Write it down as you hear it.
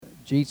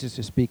Jesus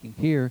is speaking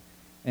here,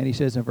 and he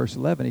says in verse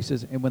 11, he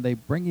says, "And when they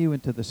bring you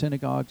into the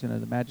synagogues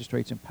and the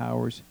magistrates and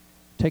powers,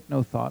 take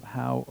no thought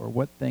how or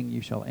what thing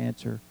you shall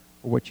answer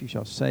or what you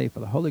shall say, for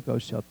the Holy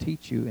Ghost shall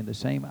teach you in the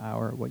same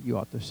hour what you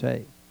ought to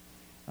say."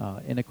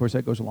 And of course,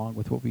 that goes along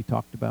with what we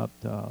talked about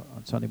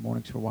on Sunday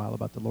mornings for a while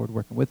about the Lord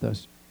working with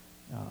us.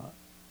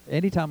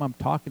 Anytime I'm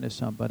talking to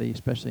somebody,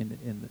 especially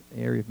in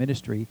the area of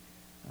ministry,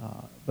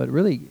 but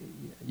really,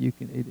 you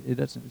can. It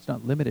doesn't. It's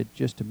not limited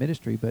just to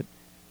ministry, but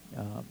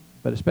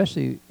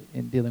especially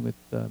in dealing with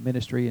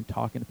ministry and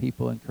talking to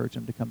people, encourage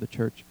them to come to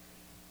church.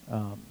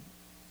 I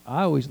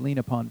always lean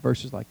upon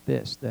verses like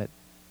this: that,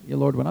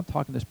 Lord, when I'm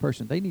talking to this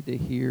person, they need to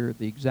hear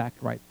the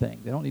exact right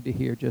thing. They don't need to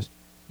hear just,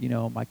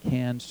 my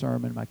canned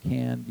sermon, my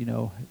canned,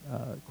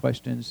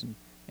 questions and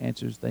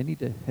answers. They need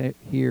to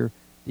hear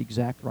the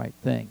exact right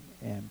thing.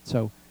 And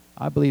so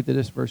I believe that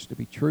this verse to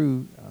be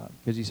true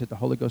because he said the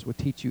Holy Ghost will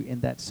teach you in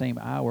that same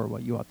hour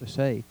what you ought to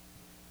say.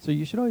 So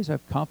you should always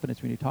have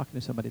confidence when you're talking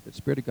to somebody that the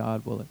Spirit of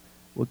God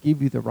will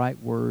give you the right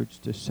words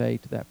to say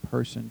to that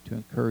person to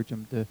encourage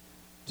them to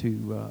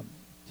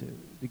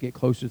get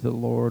closer to the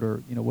Lord, or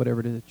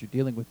whatever it is that you're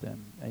dealing with them.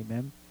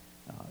 Amen.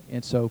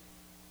 And so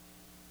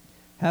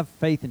have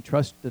faith and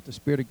trust that the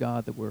Spirit of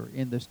God, that we're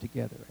in this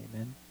together.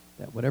 Amen.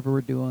 That whatever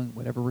we're doing,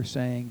 whatever we're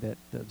saying, that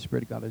the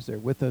Spirit of God is there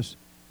with us,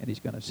 and He's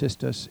going to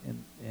assist us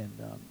in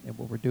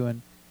what we're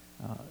doing,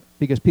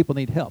 because people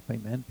need help.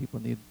 Amen. People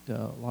need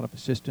a lot of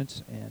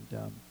assistance,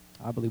 and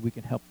I believe we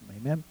can help them.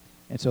 Amen.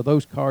 And so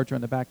those cards are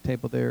on the back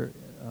table there.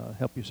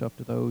 Help yourself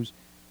to those.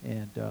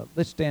 And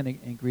let's stand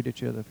and greet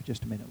each other for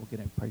just a minute. We'll get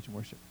into praise and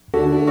worship.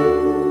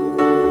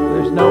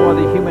 There's no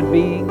other human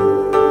being,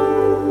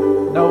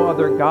 no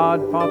other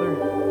God, Father,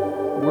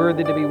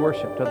 worthy to be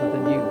worshipped other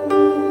than you.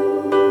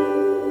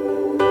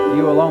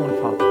 You alone,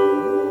 Father.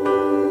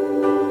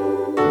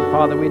 And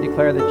Father, we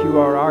declare that you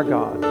are our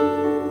God,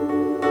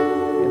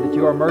 and that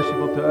you are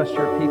merciful to us,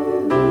 your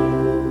people.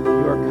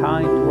 You are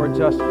kind towards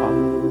us, Father.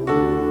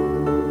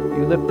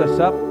 You lift us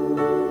up,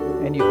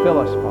 and you fill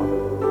us, Father,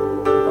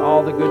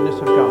 all the goodness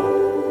of God.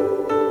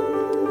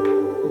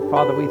 And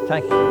Father, we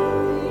thank you.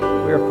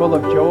 We are full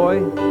of joy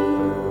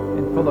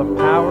and full of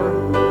power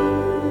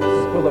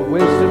and full of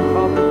wisdom,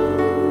 Father,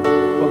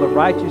 full of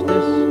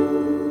righteousness,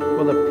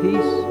 full of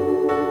peace.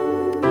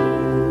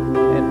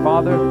 And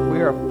Father,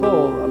 we are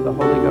full of the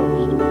Holy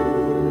Ghost.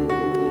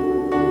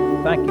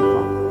 Thank you,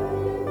 Father.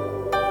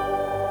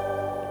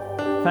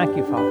 Thank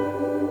you, Father.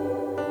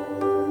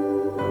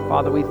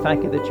 Father, we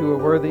thank you that you are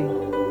worthy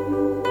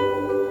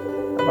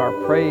of our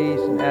praise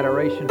and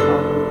adoration,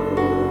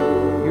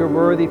 Father. You're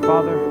worthy,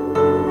 Father,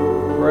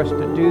 for us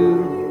to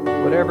do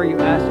whatever you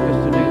ask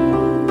us to do.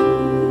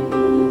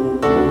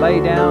 To lay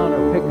down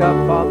or pick up,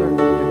 Father, to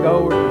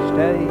go or to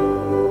stay,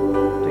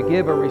 to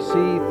give or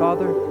receive,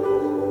 Father.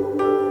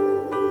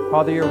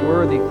 Father, you're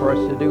worthy for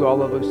us to do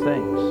all of those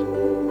things.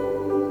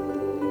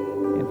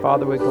 And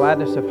Father, with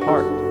gladness of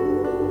heart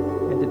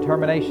and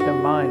determination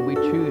of mind, we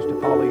choose to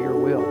follow your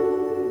will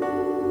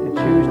and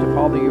choose to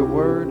follow your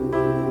word,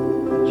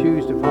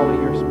 choose to follow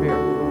your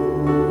Spirit.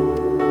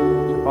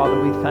 So, Father,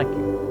 we thank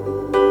you.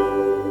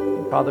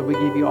 And, Father, we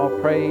give you all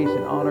praise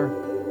and honor,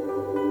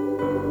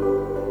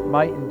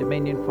 might and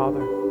dominion,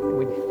 Father. And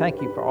we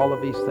thank you for all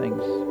of these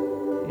things.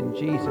 In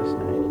Jesus'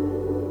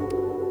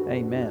 name,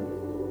 amen.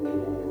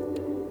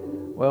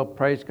 Well,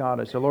 praise God.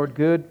 Is the Lord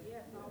good?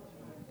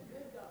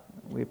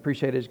 We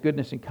appreciate His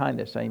goodness and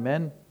kindness.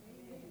 Amen.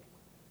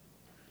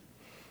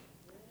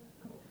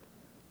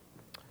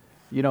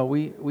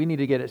 We need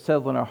to get it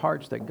settled in our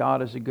hearts that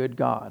God is a good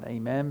God.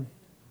 Amen.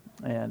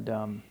 And,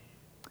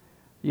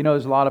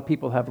 there's a lot of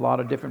people have a lot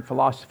of different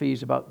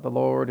philosophies about the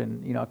Lord.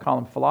 And, I call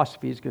them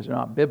philosophies because they're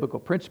not biblical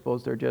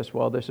principles. They're just,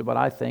 this is what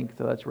I think.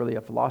 So that's really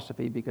a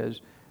philosophy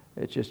because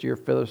it's just your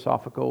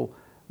philosophical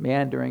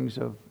meanderings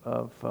of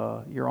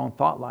your own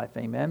thought life.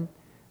 Amen.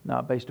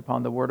 Not based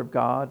upon the Word of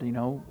God.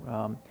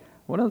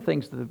 One of the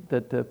things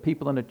that the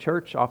people in the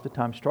church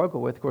oftentimes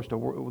struggle with, of course, the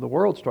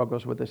world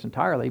struggles with this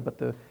entirely, but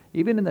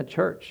even in the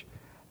church,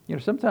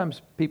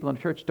 sometimes people in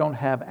the church don't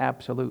have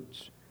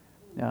absolutes.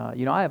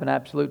 I have an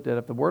absolute that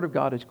if the Word of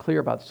God is clear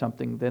about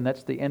something, then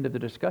that's the end of the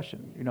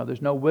discussion.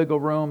 There's no wiggle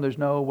room. There's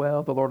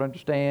no, the Lord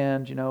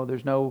understands.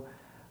 There's no,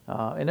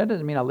 and that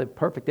doesn't mean I live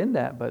perfect in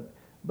that,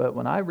 but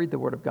when I read the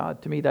Word of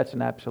God, to me, that's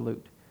an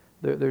absolute.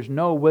 There's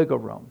no wiggle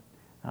room.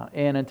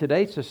 And in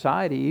today's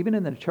society, even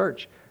in the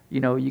church,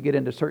 you get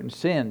into certain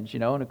sins,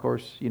 and of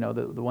course, the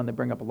one they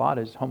bring up a lot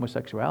is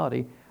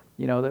homosexuality,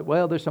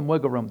 that, there's some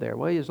wiggle room there.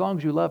 Well, as long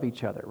as you love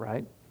each other,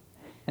 right?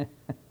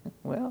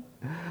 Well,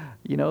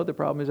 the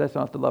problem is that's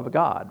not the love of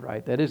God,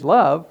 right? That is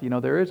love.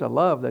 There is a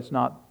love that's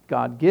not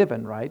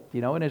God-given, right?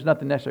 And there's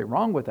nothing necessarily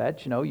wrong with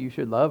that. You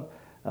should love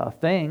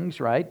things,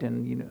 right?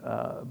 And,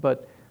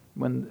 but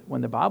when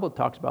the Bible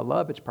talks about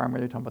love, it's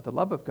primarily talking about the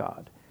love of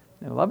God.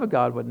 And the love of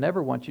God would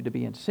never want you to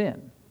be in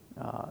sin.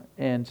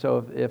 And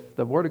so if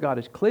the Word of God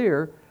is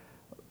clear,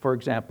 for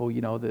example,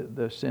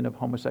 the sin of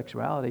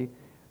homosexuality,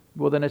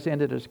 well, then it's the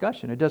end of the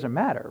discussion. It doesn't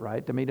matter,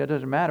 right? I mean, it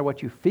doesn't matter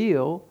what you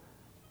feel,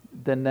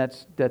 then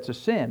that's a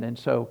sin. And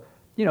so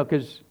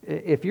because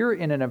if you're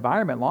in an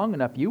environment long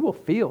enough, you will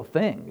feel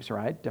things,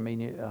 right? I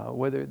mean,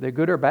 whether they're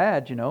good or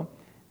bad,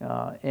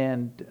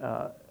 and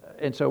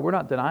so we're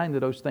not denying that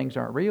those things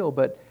aren't real,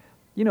 but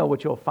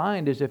what you'll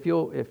find is if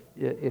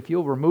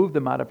you'll remove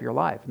them out of your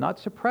life, not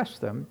suppress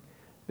them,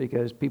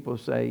 because people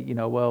say,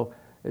 well,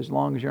 as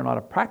long as you're not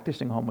a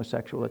practicing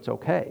homosexual, it's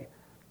okay.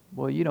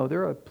 Well,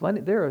 there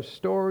are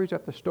stories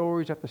after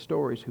stories after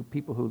stories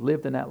people who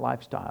lived in that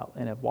lifestyle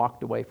and have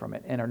walked away from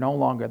it and are no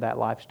longer that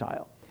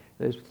lifestyle.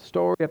 There's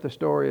story after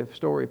story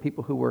of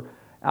people who were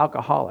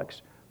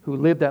alcoholics who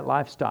lived that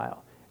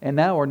lifestyle and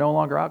now are no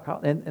longer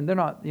alcoholics. And they're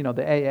not, the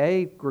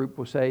AA group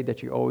will say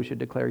that you always should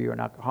declare you're an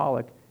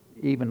alcoholic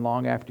even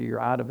long after you're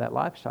out of that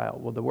lifestyle.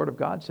 Well, the Word of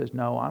God says,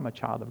 no, I'm a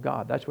child of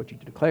God. That's what you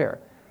declare.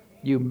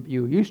 You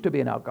used to be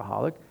an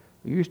alcoholic.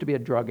 You used to be a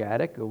drug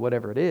addict or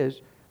whatever it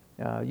is.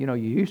 You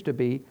used to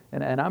be,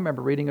 and I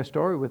remember reading a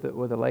story with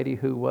a lady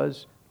who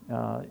was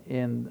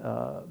in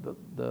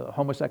the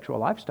homosexual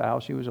lifestyle.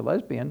 She was a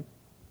lesbian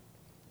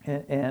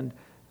and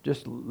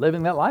just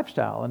living that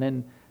lifestyle. And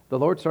then the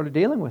Lord started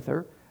dealing with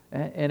her,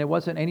 and it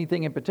wasn't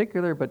anything in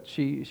particular, but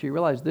she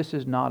realized this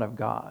is not of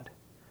God,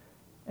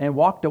 and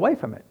walked away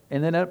from it.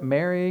 And then ended up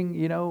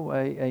marrying,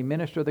 a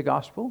minister of the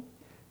gospel.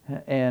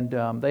 And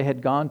they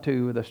had gone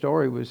to, the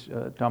story was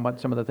talking about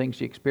some of the things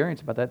she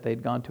experienced about that.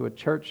 They'd gone to a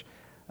church.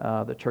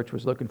 The church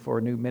was looking for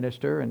a new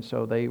minister, and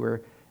so they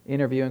were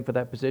interviewing for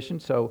that position.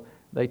 So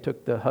they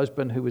took the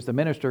husband, who was the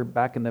minister,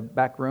 back in the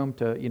back room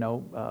to, I don't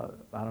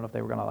know if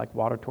they were going to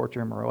water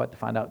torture him or what, to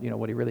find out,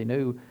 what he really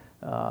knew.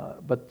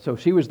 But so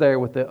she was there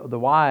with the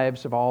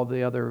wives of all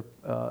the other,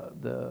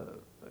 the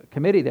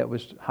committee that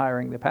was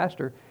hiring the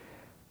pastor.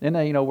 And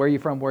then, where are you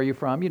from? Where are you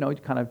from?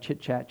 Kind of chit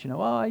chat,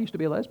 oh, I used to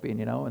be a lesbian,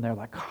 and they're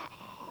like,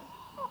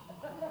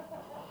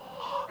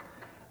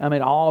 I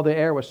mean, all the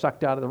air was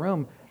sucked out of the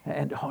room.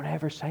 And don't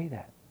ever say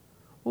that.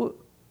 Well,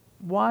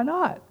 why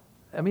not?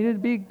 I mean,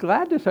 it'd be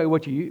glad to say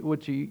what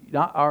you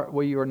not are,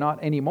 well, you are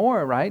not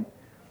anymore, right?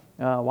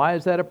 Why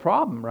is that a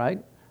problem, right?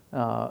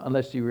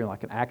 Unless you were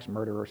like an axe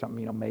murderer or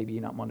something, maybe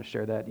you not want to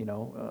share that,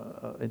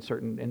 in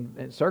certain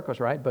in circles,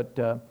 right? But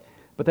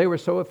they were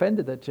so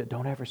offended that said,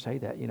 don't ever say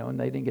that, and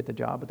they didn't get the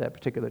job at that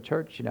particular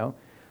church,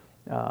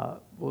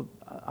 Well,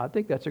 I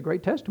think that's a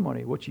great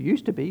testimony. What you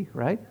used to be,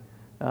 right?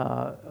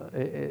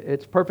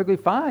 It's perfectly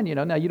fine,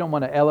 Now you don't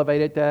want to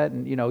elevate it that,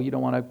 and you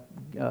don't want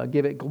to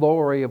give it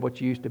glory of what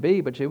you used to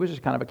be. But it was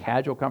just kind of a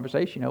casual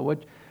conversation.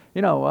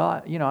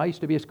 I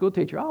used to be a school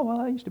teacher. Oh,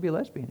 well, I used to be a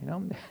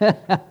lesbian.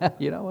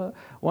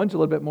 One's a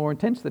little bit more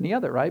intense than the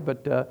other, right?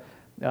 But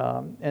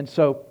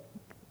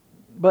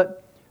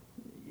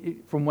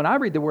from when I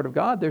read the Word of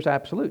God, there's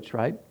absolutes,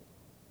 right?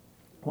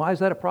 Why is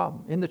that a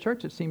problem? In the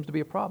church, it seems to be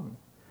a problem.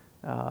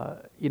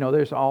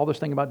 There's all this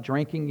thing about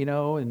drinking,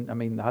 and I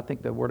mean, I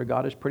think the Word of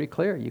God is pretty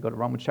clear. You go to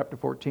Romans chapter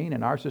 14,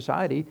 in our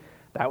society,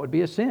 that would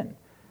be a sin.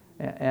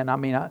 And I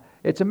mean,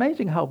 it's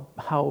amazing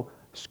how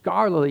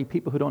scholarly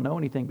people who don't know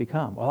anything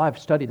become. Well, I've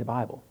studied the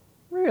Bible.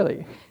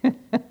 Really?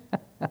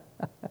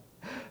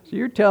 So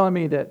you're telling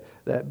me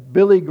that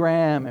Billy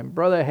Graham and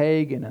Brother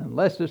Hagin and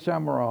Lester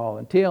Sumrall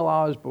and T.L.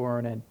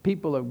 Osborne and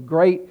people of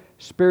great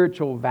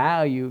spiritual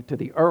value to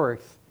the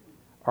earth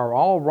are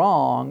all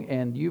wrong,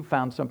 and you've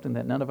found something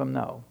that none of them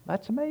know.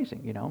 That's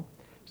amazing,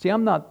 See,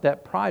 I'm not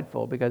that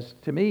prideful, because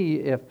to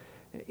me,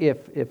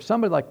 if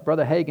somebody like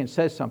Brother Hagin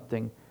says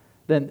something,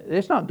 then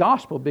it's not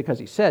gospel because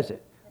he says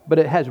it, but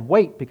it has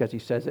weight because he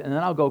says it, and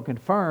then I'll go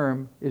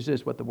confirm, is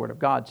this what the Word of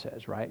God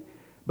says, right?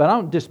 But I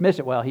don't dismiss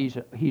it. Well, he's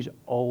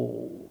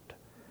old.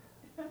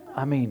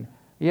 I mean,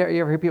 you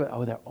ever hear people,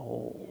 oh, they're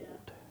old,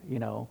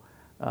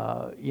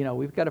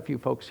 we've got a few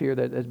folks here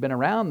that has been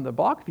around the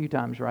block a few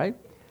times, right?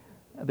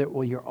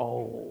 Well, you're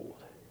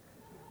old.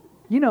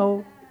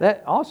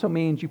 That also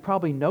means you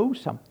probably know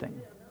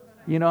something.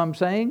 You know what I'm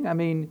saying? I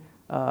mean,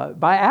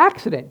 by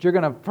accident, you're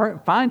going to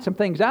find some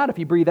things out if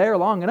you breathe air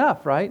long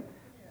enough, right?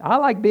 I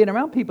like being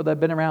around people that have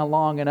been around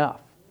long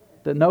enough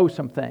to know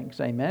some things,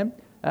 amen?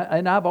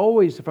 And I've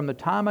always, from the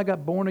time I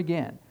got born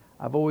again,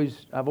 I've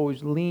always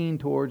leaned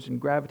towards and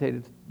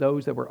gravitated to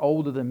those that were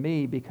older than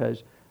me,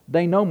 because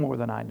they know more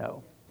than I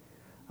know.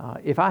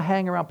 If I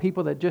hang around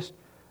people that just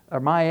are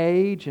my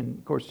age, and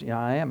of course,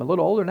 I am a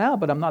little older now,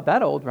 but I'm not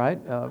that old, right?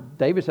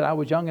 David said I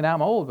was young and now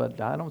I'm old, but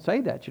I don't say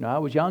that. I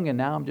was young and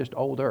now I'm just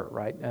older,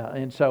 right?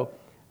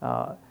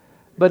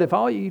 But if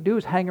all you do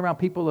is hang around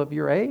people of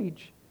your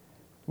age,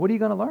 what are you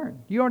going to learn?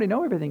 You already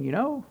know everything you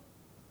know.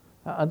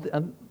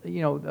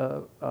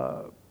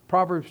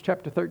 Proverbs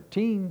chapter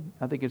 13,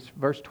 I think it's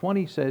verse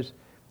 20, says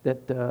that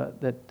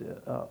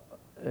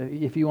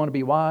if you want to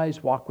be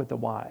wise, walk with the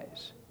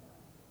wise.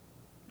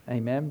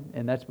 Amen.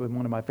 And that's been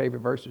one of my favorite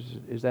verses.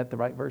 Is that the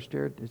right verse,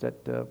 Jared? Is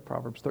that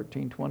Proverbs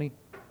 13:20?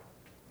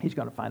 He's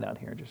going to find out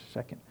here in just a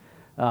second.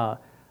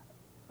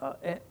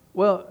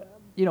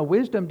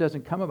 Wisdom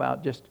doesn't come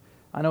about just,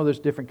 I know there's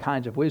different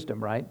kinds of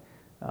wisdom, right?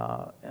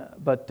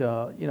 But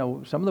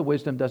some of the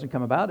wisdom doesn't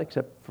come about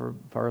except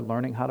for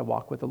learning how to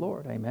walk with the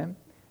Lord. Amen.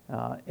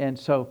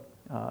 Is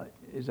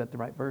that the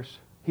right verse?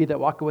 He that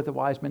walketh with the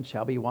wise men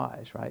shall be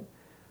wise, right?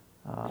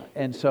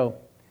 And so,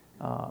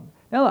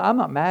 now I'm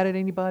not mad at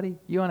anybody.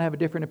 You want to have a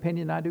different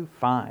opinion than I do?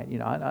 Fine. You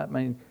know, I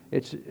mean,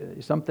 it's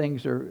some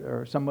things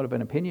are somewhat of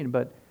an opinion,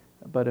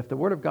 but if the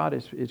Word of God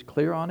is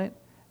clear on it,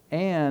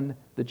 and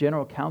the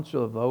general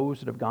counsel of those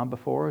that have gone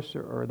before us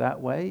are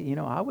that way, you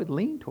know, I would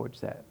lean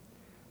towards that.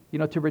 You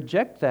know, to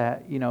reject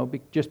that, you know,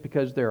 just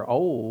because they're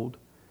old,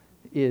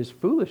 is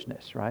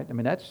foolishness, right? I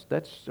mean, that's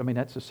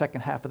the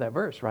second half of that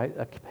verse, right?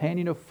 A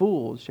companion of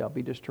fools shall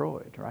be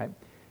destroyed, right?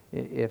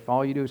 If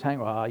all you do is hang,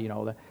 well, you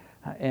know,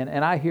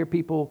 and I hear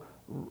people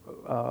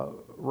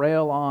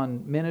rail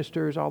on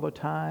ministers all the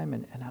time,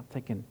 and I'm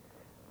thinking,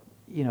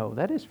 you know,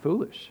 that is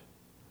foolish.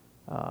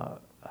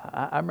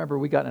 I remember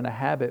we got in a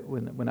habit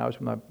when I was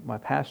with my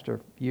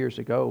pastor years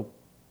ago.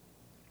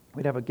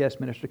 We'd have a guest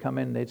minister come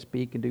in, and they'd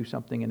speak and do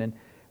something, and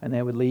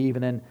they would leave,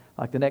 and then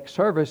like the next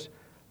service,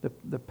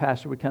 the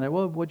pastor would kind of,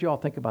 well, what'd you all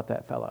think about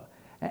that fella?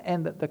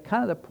 And the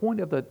kind of the point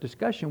of the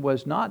discussion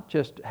was not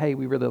just, hey,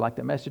 we really like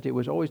the message. It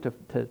was always to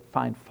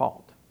find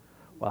fault.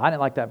 Well, I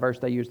didn't like that verse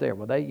they used there.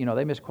 Well,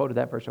 they misquoted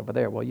that verse over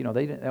there. Well,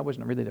 that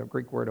wasn't really the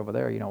Greek word over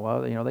there.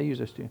 They use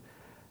this too.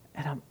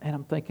 And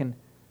I'm thinking,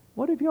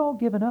 what have you all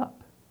given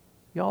up?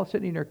 Y'all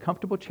sitting in your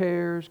comfortable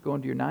chairs,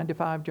 going to your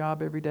 9-to-5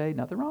 job every day.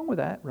 Nothing wrong with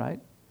that, right?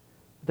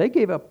 They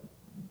gave up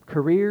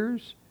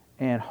careers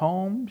and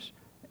homes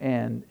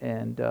and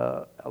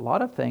a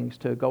lot of things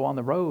to go on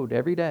the road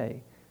every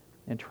day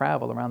and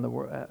travel around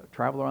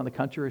the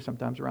country, or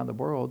sometimes around the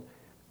world.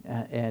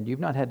 And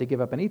you've not had to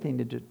give up anything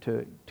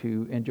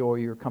to enjoy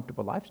your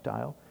comfortable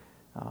lifestyle,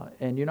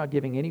 and you're not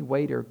giving any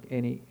weight or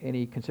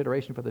any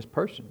consideration for this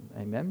person.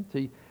 Amen.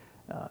 See,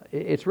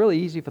 it's really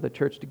easy for the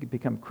church to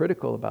become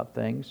critical about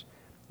things,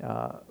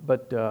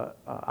 but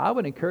I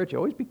would encourage you,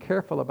 always be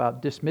careful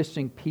about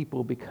dismissing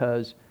people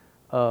because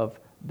of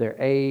their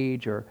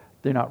age or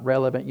they're not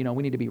relevant. You know,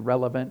 we need to be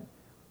relevant,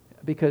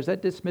 because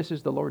that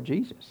dismisses the Lord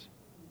Jesus.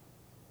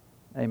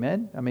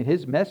 Amen. I mean,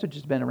 his message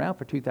has been around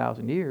for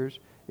 2,000 years.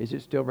 Is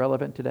it still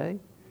relevant today?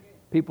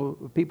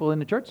 People in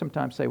the church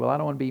sometimes say, well, I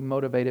don't want to be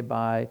motivated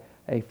by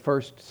a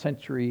first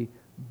century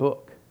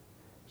book.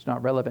 It's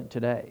not relevant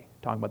today.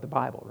 Talking about the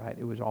Bible, right?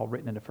 It was all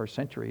written in the first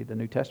century. The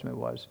New Testament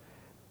was.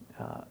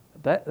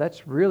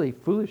 That's really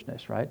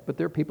foolishness, right? But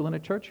there are people in the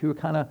church who are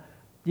kind of,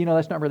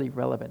 that's not really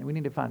relevant. We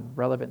need to find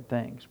relevant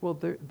things. Well,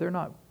 they're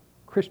not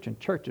Christian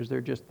churches. They're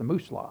just the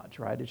Moose Lodge,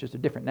 right? It's just a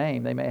different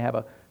name. They may have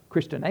a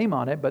Christian name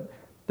on it, but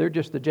they're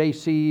just the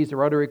JCs, the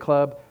Rotary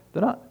Club.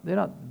 They're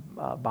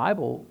not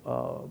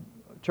Bible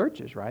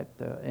churches, right?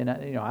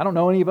 I don't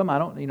know any of them.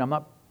 I'm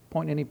not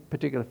pointing any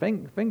particular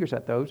fingers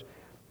at those,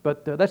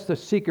 but that's the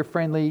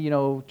seeker-friendly,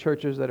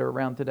 churches that are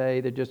around today.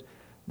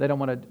 They don't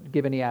want to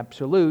give any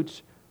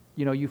absolutes.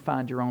 You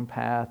find your own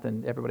path,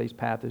 and everybody's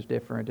path is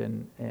different.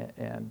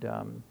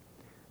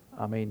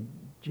 I mean,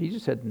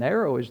 Jesus said,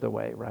 "Narrow is the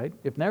way," right?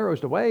 If narrow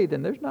is the way,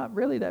 then there's not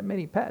really that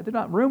many paths. There's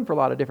not room for a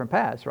lot of different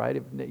paths, right?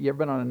 If you ever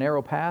been on a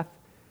narrow path,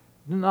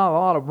 not a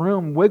lot of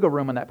wiggle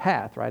room in that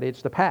path, right?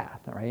 It's the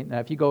path, right? Now,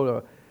 if you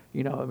go to,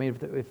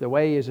 if the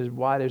way is as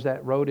wide as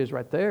that road is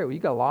right there, well, you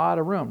got a lot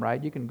of room,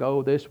 right? You can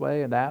go this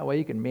way and that way.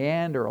 You can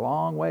meander a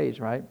long ways,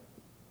 right?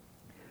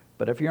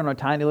 But if you're on a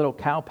tiny little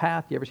cow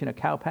path, you ever seen a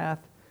cow path?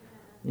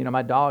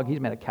 My dog, he's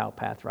made a cow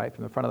path, right?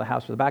 From the front of the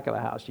house to the back of the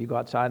house. You go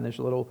outside and there's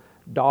a little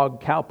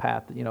dog cow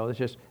path.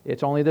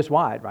 It's only this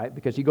wide, right?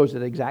 Because he goes to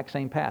the exact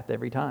same path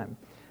every time.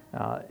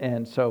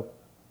 So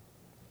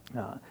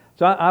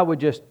I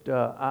would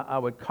I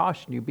would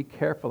caution you, be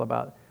careful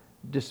about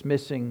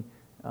dismissing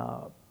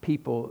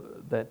people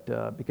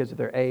that because of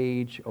their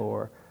age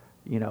or,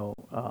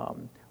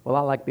 well,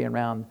 I like being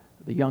around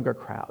the younger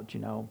crowd,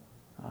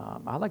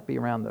 I like being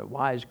around the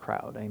wise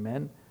crowd,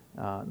 amen?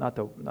 Not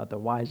the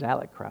wise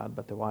Alec crowd,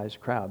 but the wise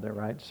crowd there,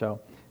 right? So,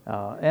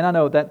 and I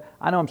know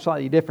I'm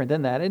slightly different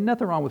than that, and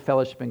nothing wrong with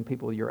fellowshipping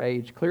people your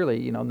age.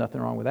 Clearly,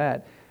 nothing wrong with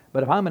that.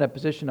 But if I'm in a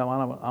position I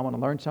want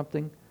to learn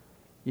something,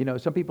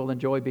 some people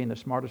enjoy being the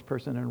smartest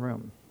person in the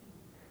room.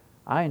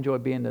 I enjoy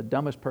being the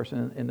dumbest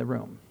person in the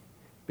room,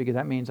 because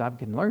that means I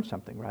can learn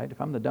something, right? If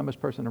I'm the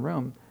dumbest person in the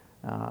room,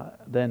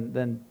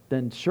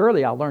 then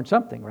surely I'll learn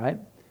something, right?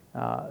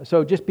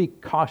 So just be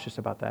cautious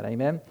about that,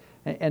 amen?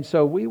 And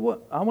so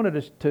I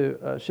wanted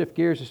to shift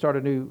gears to start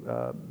a new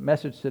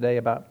message today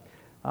about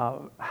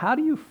how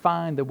do you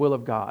find the will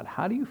of God?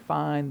 How do you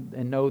find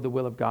and know the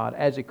will of God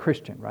as a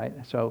Christian, right?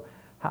 So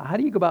how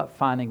do you go about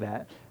finding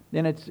that?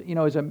 And it's,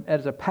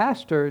 as a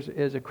pastor,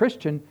 as a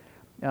Christian,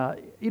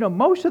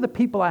 most of the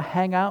people I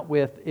hang out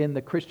with in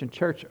the Christian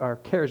church are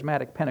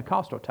charismatic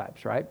Pentecostal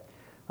types, right?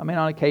 I mean,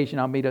 on occasion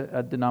I'll meet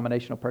a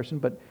denominational person,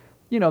 but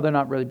they're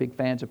not really big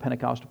fans of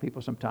Pentecostal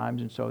people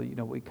sometimes, and so,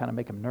 we kind of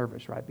make them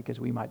nervous, right? Because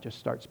we might just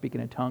start speaking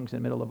in tongues in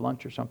the middle of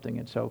lunch or something,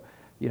 and so,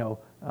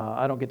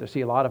 I don't get to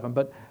see a lot of them.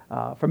 But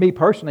for me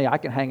personally, I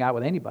can hang out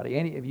with anybody.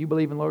 If you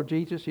believe in Lord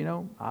Jesus,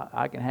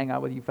 I can hang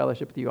out with you,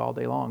 fellowship with you all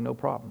day long, no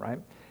problem, right?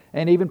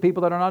 And even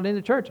people that are not in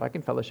the church, I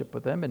can fellowship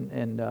with them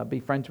and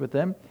be friends with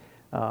them.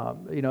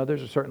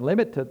 There's a certain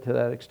limit to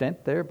that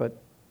extent there, but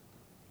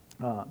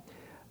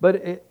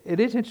it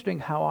is interesting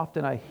how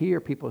often I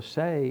hear people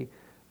say,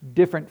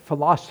 different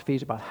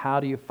philosophies about how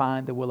do you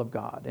find the will of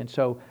God. And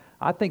so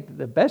I think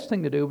the best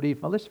thing to do would be,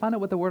 well, let's find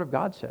out what the Word of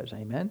God says.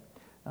 Amen.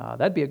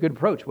 That'd be a good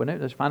approach, wouldn't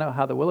it? Let's find out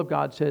how the will of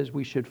God says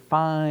we should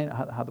find,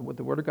 what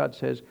the Word of God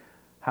says,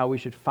 how we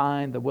should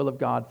find the will of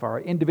God for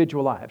our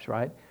individual lives,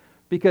 right?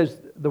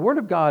 Because the Word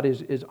of God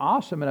is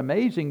awesome and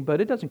amazing,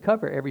 but it doesn't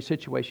cover every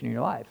situation in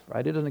your life,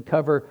 right? It doesn't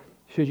cover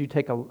should you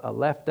take a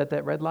left at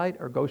that red light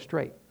or go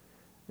straight.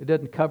 It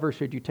doesn't cover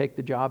should you take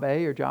the job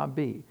A or job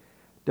B.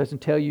 It doesn't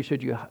tell you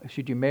should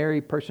you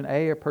marry person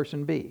A or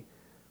person B.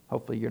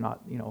 Hopefully you're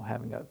not,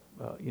 having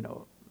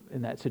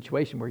in that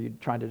situation where you're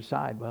trying to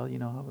decide, well,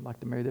 I would like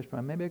to marry this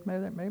person. Maybe I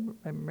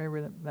can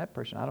marry that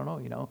person. I don't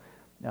know,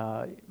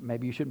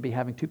 maybe you shouldn't be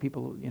having two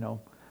people,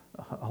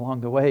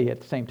 along the way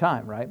at the same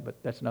time, right?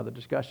 But that's another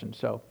discussion.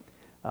 So,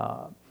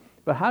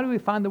 but how do we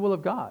find the will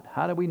of God?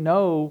 How do we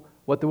know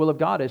what the will of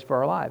God is for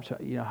our lives?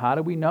 How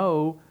do we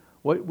know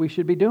what we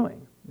should be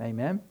doing?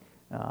 Amen.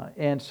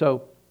 And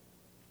so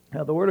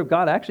the Word of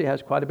God actually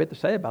has quite a bit to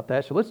say about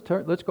that. So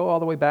let's go all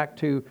the way back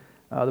to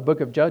the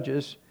book of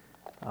Judges.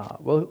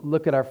 We'll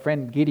look at our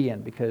friend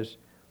Gideon, because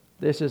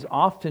this is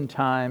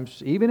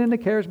oftentimes, even in the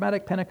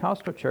charismatic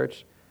Pentecostal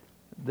church,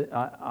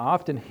 I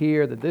often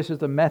hear that this is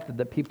the method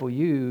that people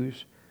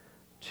use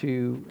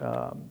to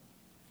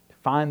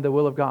find the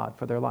will of God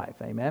for their life.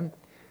 Amen.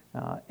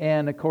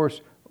 And of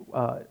course,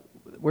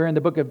 we're in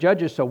the book of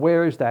Judges, so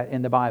where is that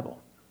in the Bible?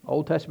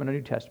 Old Testament or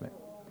New Testament?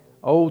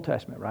 Old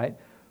Testament, right?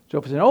 So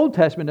if it's an Old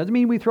Testament, doesn't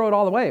mean we throw it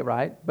all away,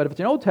 right? But if it's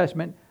an Old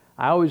Testament,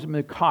 I always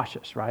am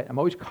cautious, right? I'm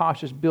always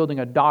cautious building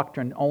a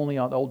doctrine only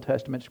on the Old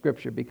Testament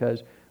Scripture,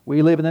 because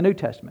we live in the New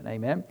Testament,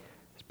 amen?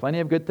 There's plenty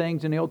of good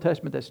things in the Old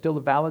Testament that's still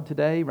valid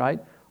today, right?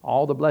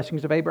 All the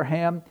blessings of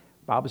Abraham.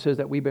 The Bible says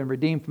that we've been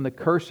redeemed from the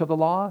curse of the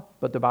law,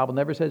 but the Bible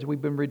never says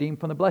we've been redeemed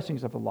from the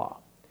blessings of the law.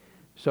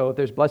 So if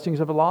there's blessings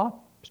of the law,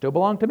 still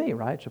belong to me,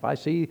 right? So if I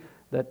see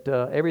that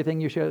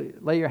everything you shall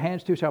lay your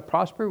hands to shall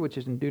prosper, which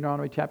is in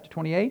Deuteronomy chapter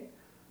 28,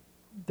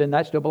 then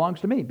that still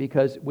belongs to me,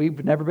 because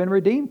we've never been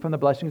redeemed from the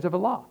blessings of the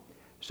law.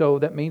 So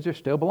that means they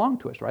still belong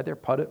to us, right? They're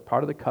part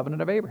of the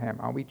covenant of Abraham.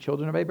 Are we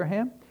children of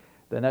Abraham?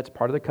 Then that's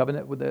part of the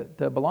covenant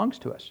that belongs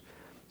to us.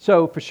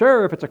 So for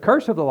sure, if it's a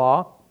curse of the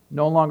law,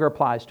 no longer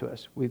applies to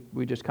us.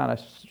 We just kind of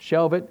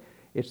shelve it.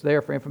 It's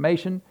there for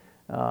information,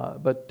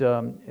 but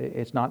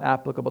it's not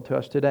applicable to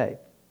us today.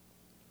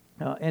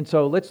 And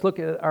so let's look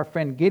at our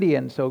friend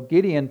Gideon. So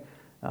Gideon,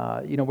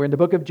 we're in the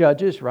book of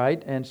Judges,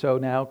 right? And so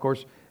now, of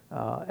course,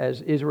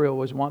 as Israel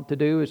was wont to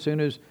do, as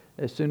soon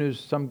as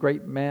some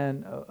great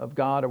man of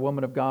God or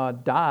woman of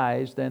God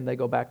dies, then they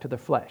go back to the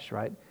flesh,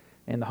 right?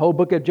 And the whole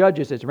book of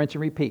Judges is rinse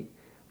and repeat.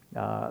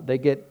 They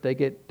get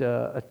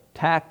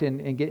attacked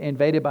and get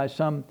invaded by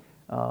some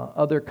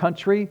other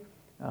country,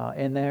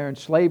 and they're in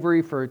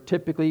slavery for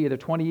typically either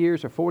 20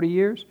 years or 40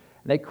 years.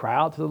 And they cry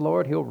out to the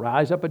Lord. He'll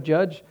rise up a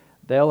judge.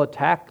 They'll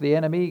attack the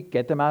enemy,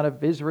 get them out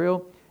of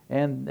Israel,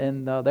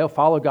 and they'll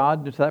follow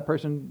God until that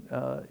person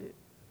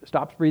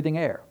stops breathing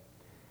air.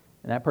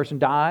 And that person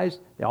dies.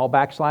 They all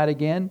backslide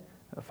again,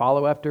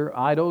 follow after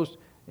idols,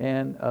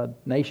 and a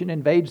nation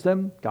invades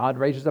them. God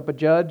raises up a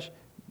judge,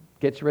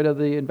 gets rid of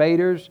the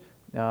invaders.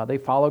 They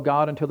follow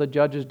God until the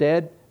judge is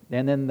dead,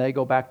 and then they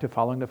go back to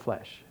following the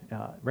flesh.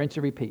 Rinse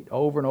and repeat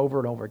over and over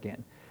and over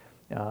again.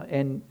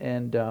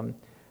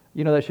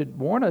 They should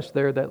warn us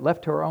there that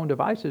left to our own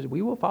devices,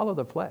 we will follow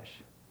the flesh.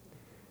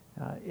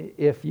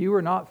 If you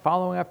are not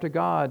following after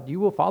God,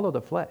 you will follow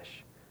the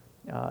flesh.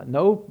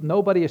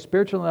 Nobody is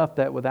spiritual enough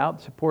that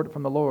without support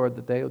from the Lord,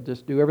 that they'll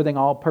just do everything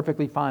all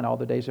perfectly fine all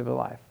the days of their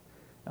life.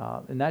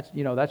 And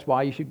that's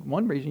why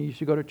one reason you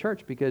should go to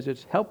church, because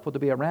it's helpful to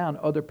be around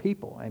other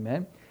people,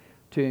 amen,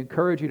 to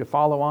encourage you to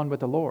follow on with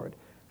the Lord.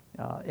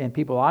 And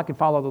I can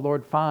follow the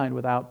Lord fine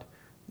without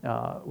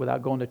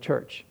going to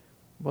church.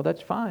 Well,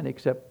 that's fine,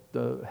 except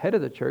the head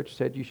of the church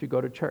said you should go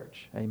to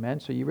church,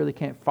 amen. So you really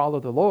can't follow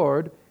the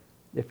Lord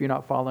if you're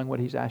not following what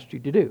He's asked you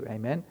to do,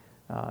 amen.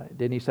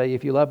 Didn't He say,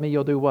 if you love me,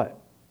 you'll do what?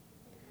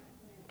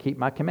 Keep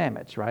my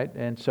commandments, right?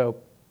 And so,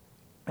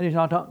 He's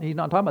not talking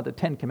about the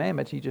 10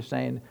 commandments. He's just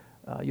saying,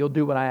 you'll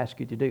do what I ask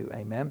you to do,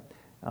 amen.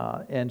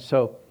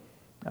 So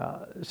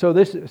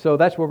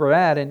that's where we're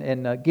at.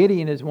 And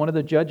Gideon is one of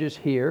the judges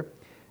here.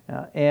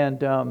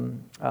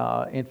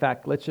 In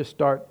fact, let's just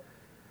start.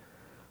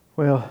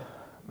 Well,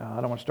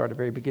 I don't want to start at the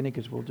very beginning,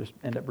 because we'll just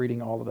end up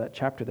reading all of that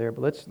chapter there.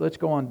 But let's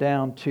go on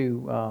down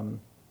to.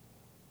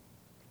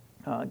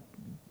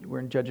 We're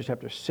in Judges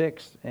chapter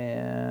 6,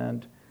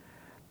 and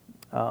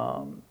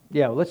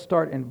let's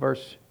start in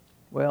verse.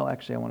 Well,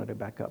 actually, I wanted to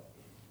back up.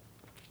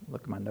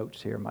 Look at my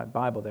notes here, my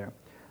Bible there.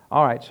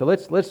 All right, so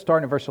let's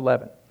start in verse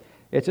 11.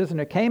 It says, "And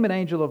there came an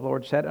angel of the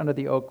Lord, sat under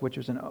the oak which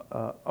was in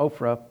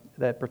Ophrah,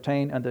 that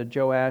pertained unto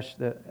Joash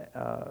the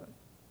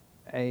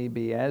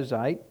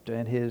Abiezrite,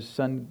 and his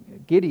son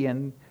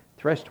Gideon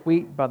threshed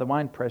wheat by the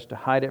winepress to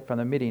hide it from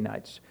the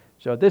Midianites."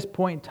 So at this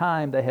point in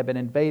time, they have been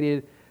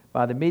invaded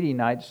by the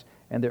Midianites,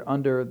 and they're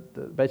under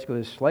basically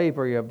the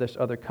slavery of this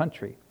other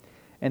country.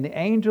 "And the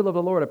angel of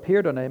the Lord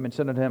appeared unto him and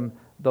said unto him,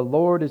 The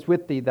Lord is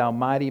with thee, thou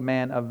mighty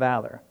man of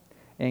valor.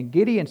 And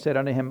Gideon said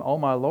unto him, O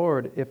my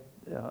Lord,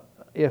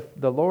 if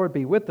the Lord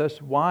be with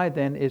us, why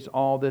then is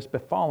all this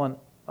befallen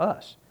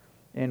us?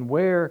 And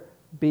where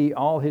be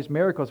all his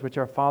miracles which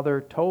our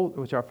fathers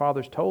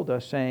told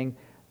us, saying,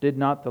 Did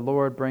not the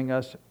Lord bring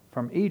us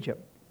from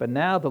Egypt? But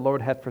now the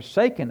Lord hath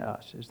forsaken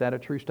us. Is that a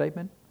true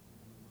statement?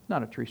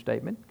 Not a true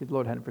statement, because the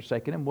Lord hadn't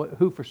forsaken him.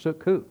 Who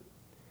forsook who?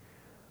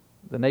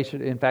 The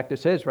nation, in fact, it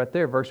says right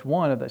there, verse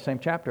 1 of that same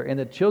chapter, And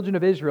the children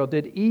of Israel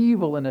did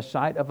evil in the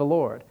sight of the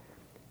Lord,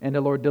 and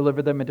the Lord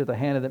delivered them into the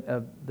hand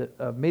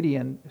of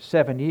Midian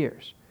 7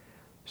 years.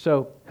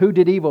 So who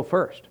did evil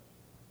first?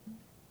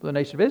 The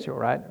nation of Israel,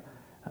 right?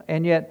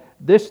 And yet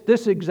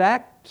this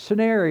exact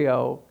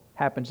scenario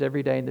happens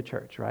every day in the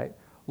church, right?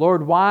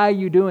 Lord, why are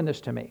you doing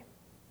this to me?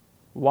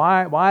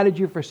 Why did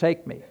you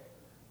forsake me?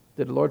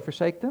 Did the Lord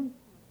forsake them?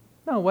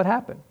 No, what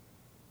happened?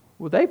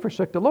 Well, they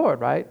forsook the Lord,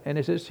 right? And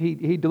it says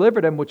he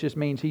delivered them, which just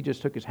means he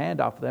just took his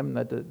hand off of them, and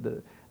that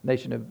the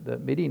nation of the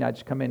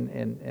Midianites come in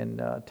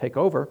and take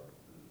over.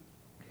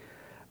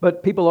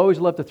 But people always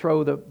love to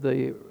throw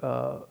the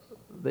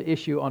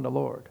issue on the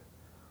Lord.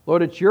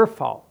 Lord, it's your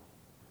fault.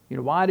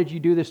 Why did you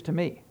do this to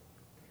me?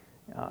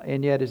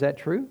 And yet, is that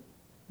true?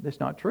 That's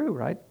not true,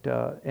 right?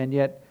 And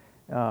yet,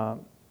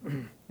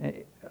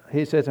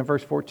 he says in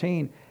verse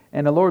 14,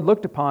 And the Lord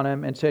looked upon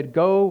him and said,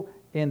 Go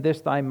in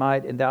this thy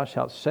might, and thou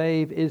shalt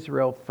save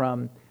Israel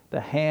from the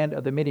hand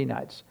of the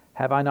Midianites.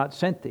 Have I not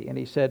sent thee? And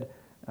he said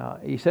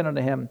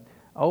unto him,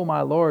 O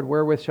my Lord,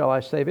 wherewith shall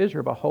I save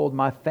Israel? Behold,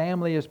 my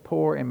family is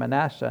poor in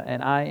Manasseh,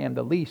 and I am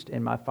the least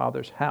in my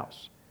father's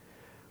house.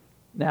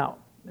 Now,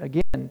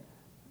 again,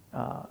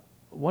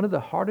 one of the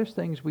hardest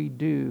things we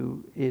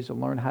do is to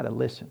learn how to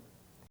listen.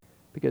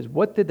 Because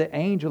what did the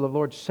angel of the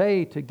Lord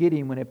say to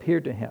Gideon when it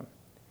appeared to him?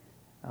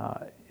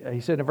 He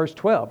said in verse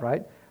 12,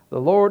 right? The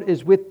Lord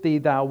is with thee,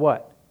 thou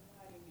what?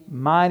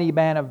 Mighty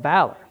man of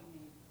valor.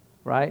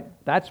 Right?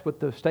 That's what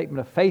the statement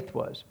of faith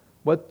was.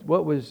 What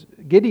was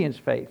Gideon's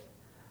faith?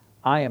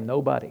 I am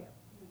nobody.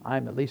 I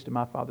am the least in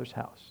my father's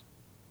house.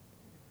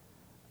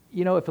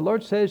 If the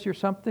Lord says you're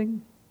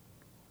something,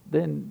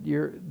 then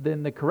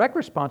the correct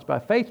response by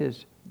faith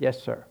is,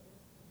 yes, sir.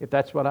 If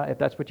that's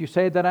what you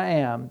say that I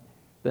am,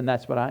 then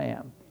that's what I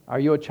am. Are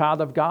you a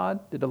child of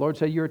God? Did the Lord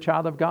say you're a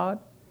child of God?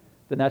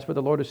 Then that's what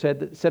the Lord has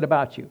said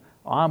about you.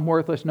 I'm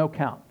worthless, no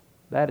count.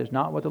 That is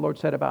not what the Lord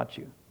said about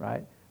you,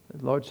 right?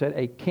 The Lord said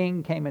a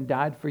king came and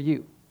died for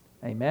you.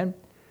 Amen?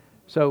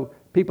 So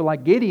people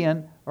like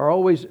Gideon are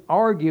always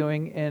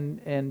arguing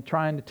and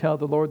trying to tell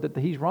the Lord that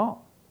he's wrong.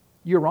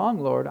 You're wrong,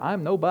 Lord.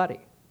 I'm nobody.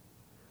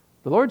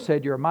 The Lord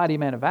said you're a mighty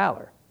man of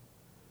valor.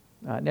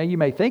 Now you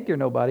may think you're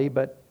nobody,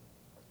 but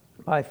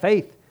by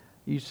faith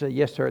you say,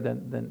 yes, sir,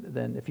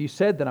 then if you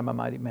said that I'm a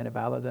mighty man of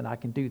valor, then I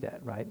can do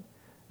that, right?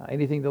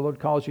 Anything the Lord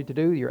calls you to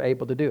do, you're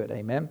able to do it.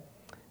 Amen?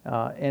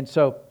 And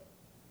so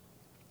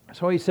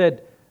he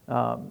said,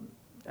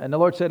 and the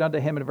Lord said unto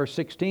him in verse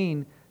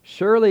 16,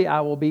 Surely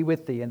I will be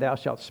with thee, and thou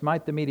shalt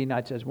smite the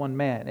Midianites as one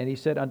man. And he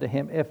said unto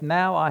him, If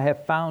now I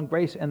have found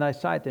grace in thy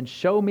sight, then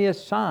show me a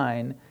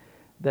sign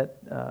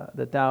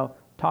that thou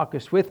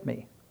talkest with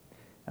me.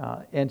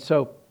 And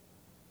so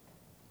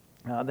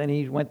then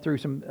he went through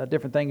some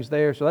different things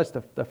there. So that's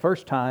the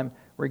first time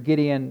where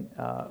Gideon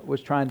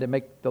was trying to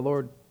make the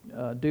Lord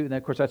do. And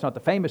of course, that's not the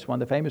famous one.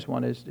 The famous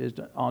one is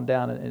on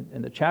down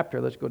in the chapter.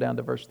 Let's go down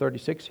to verse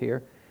 36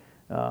 here.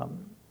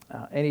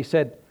 And he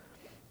said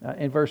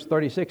in verse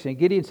 36, And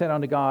Gideon said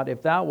unto God,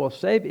 If thou wilt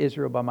save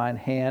Israel by mine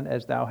hand,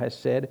 as thou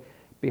hast said,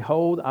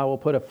 behold, I will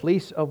put a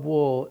fleece of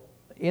wool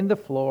in the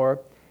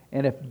floor,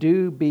 and if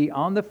dew be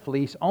on the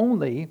fleece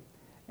only,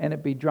 and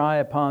it be dry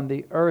upon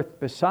the earth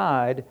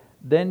beside,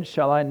 then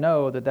shall I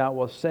know that thou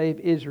wilt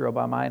save Israel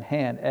by mine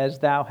hand, as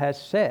thou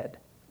hast said.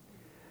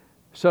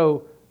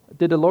 So,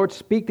 did the Lord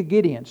speak to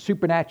Gideon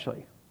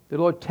supernaturally? Did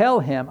the Lord tell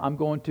him, I'm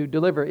going to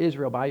deliver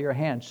Israel by your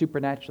hand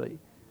supernaturally?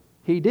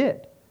 He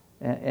did.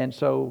 And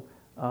so,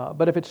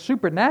 but if it's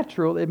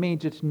supernatural, it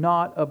means it's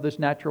not of this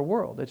natural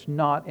world. It's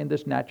not in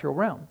this natural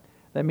realm.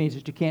 That means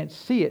that you can't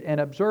see it and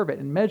observe it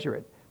and measure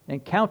it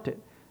and count it.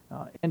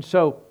 And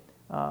so,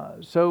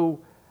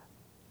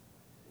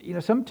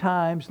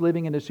 sometimes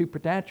living in the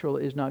supernatural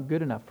is not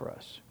good enough for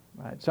us.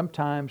 Right?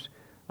 Sometimes,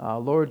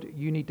 Lord,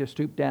 you need to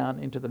stoop down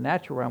into the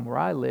natural realm where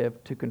I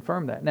live to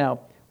confirm that.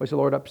 Now, was the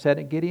Lord upset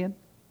at Gideon?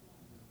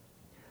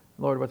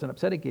 The Lord wasn't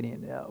upset at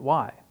Gideon.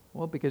 Why?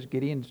 Well, because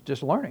Gideon's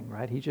just learning,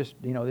 right? He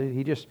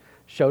just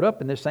showed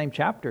up in this same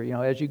chapter.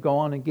 As you go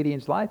on in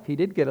Gideon's life, he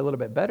did get a little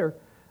bit better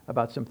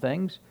about some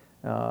things,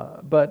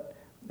 but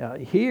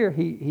here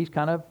he's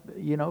kind of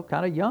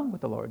young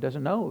with the Lord.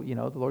 Doesn't know.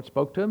 The Lord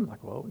spoke to him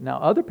like, well, now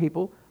other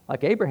people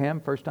like Abraham,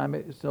 first time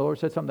the Lord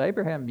said something to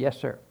Abraham, yes,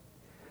 sir.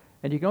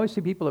 And you can always see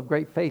people of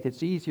great faith.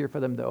 It's easier for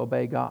them to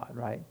obey God,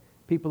 right?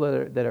 People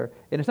that are,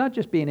 and it's not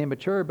just being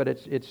immature, but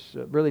it's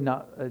really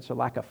not. It's a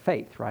lack of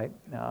faith, right?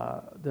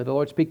 Did the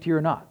Lord speak to you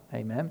or not?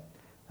 Amen.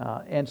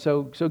 And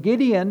so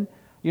Gideon,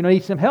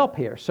 needs some help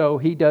here. So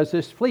he does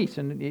this fleece,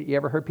 and you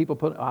ever heard people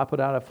put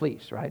out a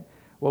fleece, right?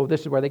 Well,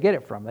 this is where they get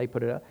it from. They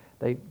put it.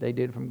 They did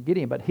it from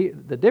Gideon. But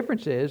the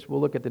difference is, we'll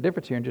look at the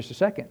difference here in just a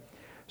second.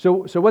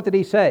 So what did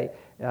he say?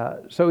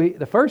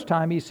 The first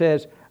time he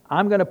says,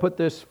 I'm going to put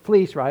this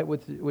fleece, right,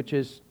 which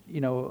is,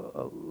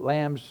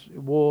 lamb's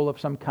wool of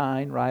some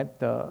kind, right,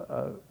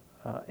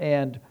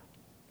 and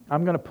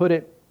I'm going to put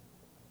it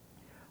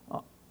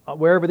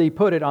wherever they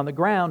put it on the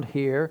ground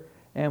here,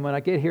 and when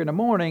I get here in the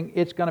morning,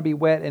 it's going to be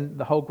wet and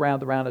the whole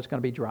ground around it's going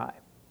to be dry.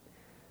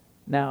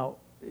 Now,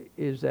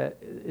 is that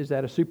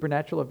a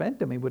supernatural event?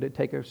 I mean, would it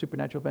take a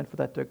supernatural event for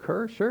that to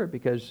occur? Sure,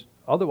 because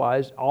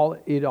otherwise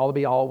it'd all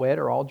be all wet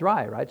or all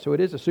dry, right? So it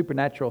is a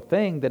supernatural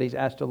thing that he's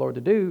asked the Lord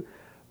to do,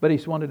 but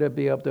he's wanted to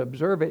be able to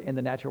observe it in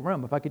the natural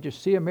realm. If I could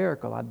just see a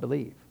miracle, I'd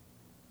believe.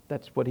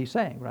 That's what he's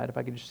saying, right? If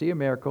I could just see a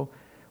miracle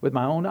with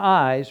my own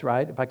eyes,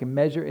 right? If I can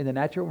measure in the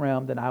natural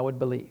realm, then I would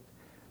believe.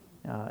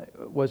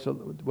 Was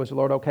the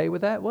Lord okay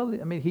with that? Well,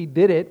 I mean, he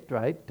did it,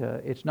 right?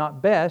 It's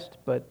not best,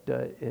 but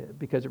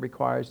because it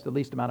requires the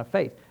least amount of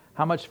faith.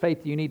 How much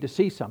faith do you need to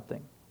see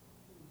something?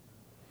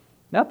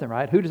 Nothing,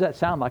 right? Who does that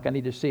sound like? I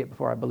need to see it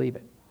before I believe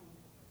it.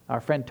 Our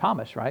friend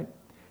Thomas, right?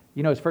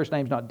 His first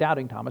name's not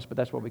Doubting Thomas, but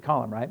that's what we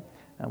call him, right?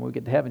 And when we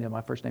get to heaven,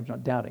 my first name's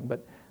not Doubting,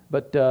 but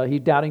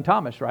he's Doubting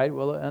Thomas, right?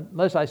 Well,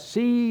 unless I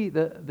see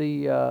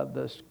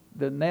the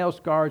nail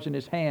scars in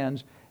his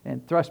hands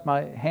and thrust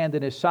my hand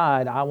in his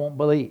side, I won't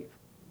believe.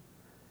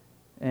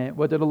 And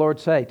what did the Lord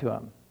say to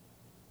him?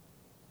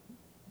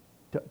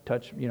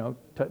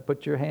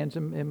 Put your hands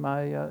in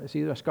my,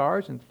 see the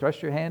scars, and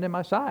thrust your hand in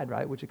my side,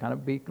 right? Which would kind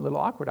of be a little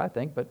awkward, I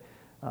think, but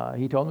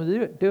he told him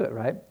to do it,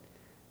 right?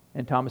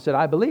 And Thomas said,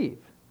 I believe.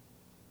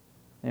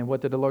 And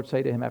what did the Lord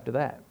say to him after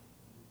that?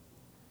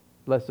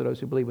 Blessed are those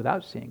who believe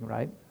without seeing,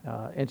 right?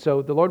 And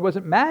so the Lord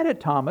wasn't mad at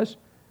Thomas,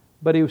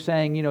 but he was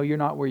saying, you're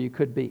not where you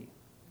could be.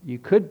 You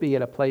could be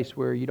at a place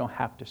where you don't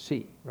have to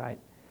see, right?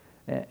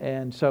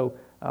 And so,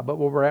 but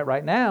where we're at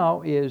right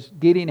now is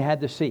Gideon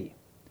had to see.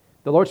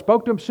 The Lord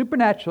spoke to him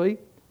supernaturally.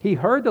 He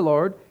heard the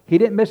Lord. He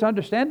didn't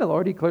misunderstand the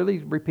Lord. He clearly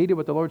repeated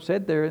what the Lord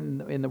said there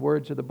in the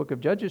words of the book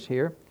of Judges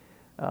here.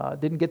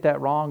 Didn't get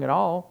that wrong at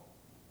all.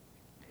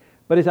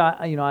 But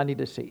I need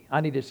to see.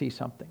 I need to see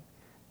something.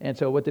 And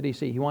so what did he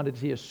see? He wanted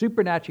to see a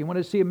supernatural. He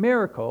wanted to see a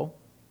miracle,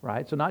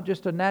 right? So not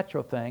just a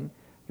natural thing.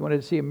 He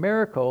wanted to see a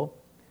miracle,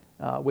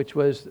 which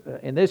was,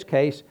 in this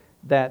case,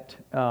 that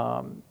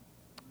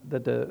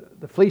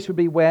the fleece would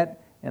be wet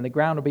and the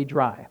ground would be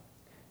dry.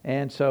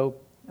 And so,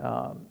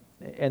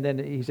 and then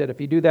he said,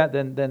 if you do that,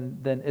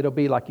 then it'll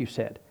be like you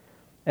said.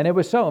 And it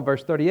was so in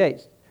verse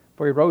 38.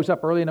 For he rose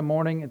up early in the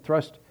morning and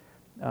thrust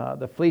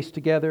the fleece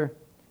together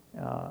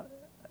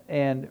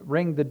and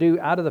wringed the dew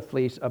out of the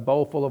fleece, a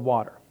bowl full of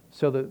water.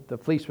 So the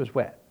fleece was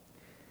wet.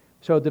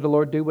 So did the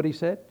Lord do what he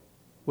said?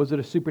 Was it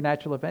a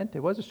supernatural event? It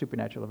was a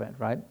supernatural event,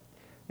 right?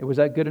 Was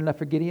that good enough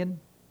for Gideon?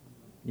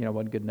 It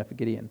wasn't good enough for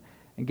Gideon.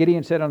 And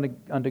Gideon said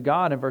unto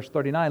God in verse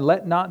 39,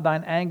 let not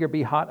thine anger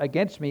be hot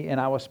against me,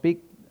 and I will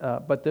speak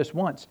but this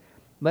once.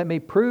 Let me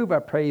prove, I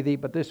pray thee,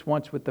 but this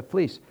once with the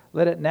fleece.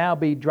 Let it now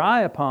be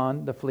dry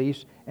upon the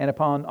fleece, and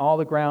upon all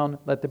the ground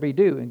let there be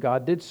dew. And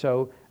God did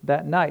so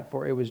that night,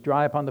 for it was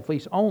dry upon the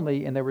fleece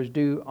only, and there was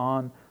dew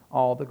on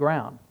all the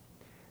ground.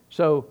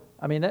 So,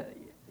 I mean,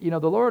 the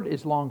Lord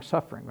is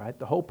long-suffering, right?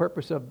 The whole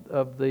purpose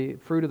of the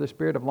fruit of the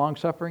Spirit of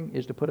long-suffering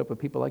is to put up with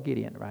people like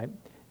Gideon, right?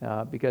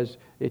 Because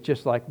it's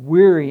just like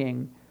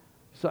wearying.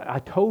 So I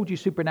told you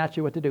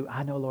supernaturally what to do.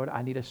 I know, Lord,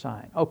 I need a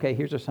sign. Okay,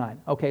 here's a sign.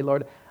 Okay,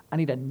 Lord, I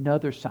need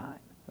another sign,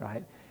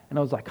 right? And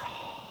I was like,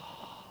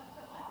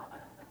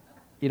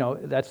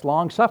 that's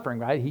long-suffering,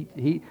 right?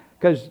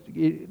 Because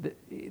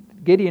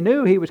Gideon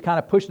knew he was kind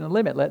of pushing the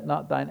limit. Let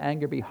not thine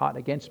anger be hot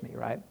against me,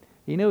 right?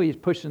 He knew he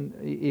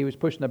was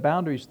pushing the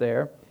boundaries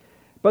there.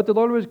 But the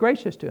Lord was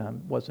gracious to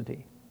him, wasn't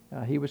he?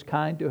 He was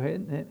kind to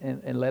him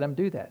and let him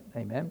do that.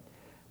 Amen.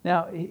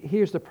 Now,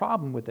 here's the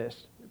problem with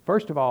this.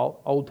 First of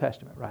all, Old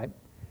Testament, right?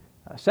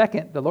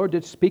 Second, the Lord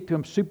did speak to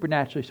him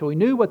supernaturally, so he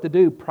knew what to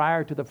do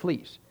prior to the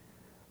fleece,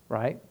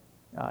 right?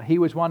 He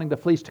was wanting the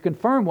fleece to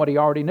confirm what he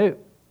already knew.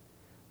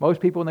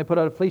 Most people, when they put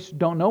out a fleece,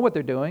 don't know what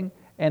they're doing,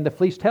 and the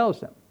fleece tells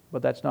them.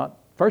 But that's not,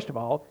 first of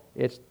all,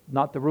 it's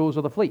not the rules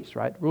of the fleece,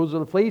 right? Rules of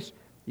the fleece,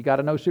 you got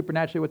to know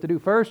supernaturally what to do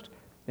first,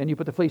 then you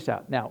put the fleece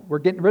out. Now, we're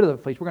getting rid of the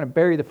fleece. We're going to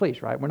bury the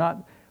fleece, right? We're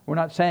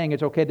not saying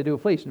it's okay to do a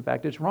fleece. In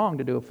fact, it's wrong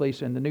to do a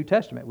fleece in the New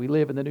Testament. We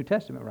live in the New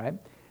Testament, right?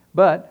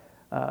 But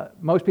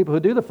most people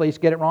who do the fleece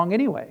get it wrong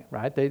anyway,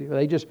 right?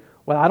 They just,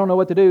 I don't know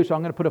what to do, so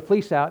I'm going to put a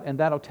fleece out, and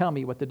that'll tell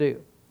me what to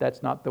do.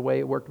 That's not the way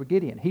it worked with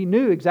Gideon. He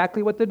knew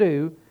exactly what to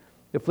do.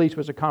 The fleece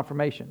was a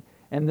confirmation.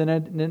 And then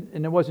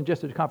it wasn't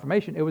just a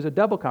confirmation, it was a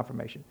double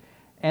confirmation.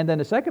 And then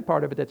the second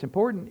part of it that's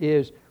important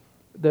is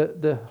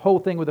the whole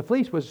thing with the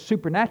fleece was a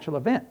supernatural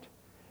event.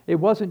 It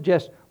wasn't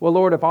just,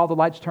 Lord, if all the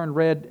lights turn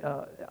red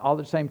all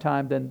at the same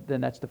time, then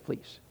that's the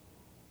fleece.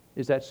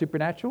 Is that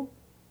supernatural?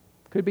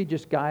 Could be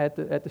just guy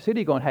at the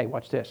city going, hey,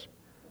 watch this.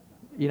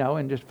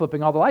 And just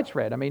flipping all the lights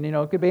red. I mean,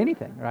 it could be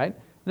anything, right?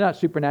 Not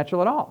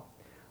supernatural at all.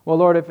 Well,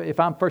 Lord, if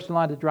I'm first in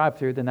line to drive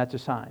through, then that's a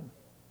sign.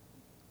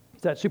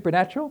 Is that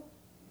supernatural?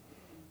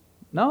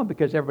 No,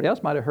 because everybody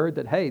else might have heard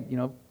that, hey,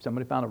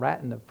 somebody found a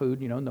rat in the food,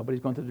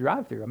 nobody's going through the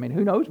drive-thru. I mean,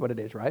 who knows what it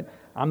is, right?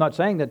 I'm not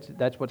saying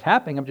that's what's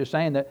happening. I'm just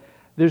saying that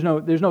there's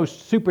no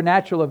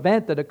supernatural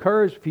event that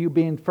occurs for you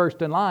being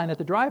first in line at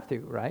the drive-thru,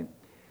 right?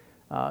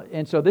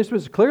 And so this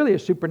was clearly a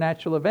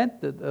supernatural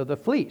event, the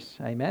fleece,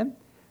 amen?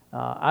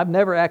 I've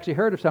never actually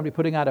heard of somebody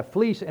putting out a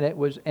fleece and it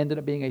ended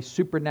up being a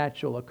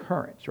supernatural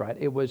occurrence, right?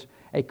 It was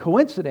a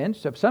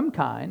coincidence of some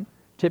kind,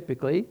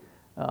 typically,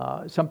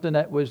 something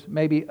that was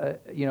maybe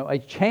a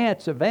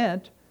chance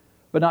event,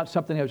 but not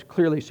something that was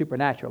clearly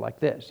supernatural like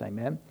this,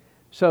 amen?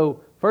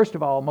 So first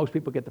of all, most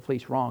people get the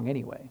fleece wrong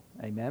anyway,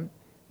 amen?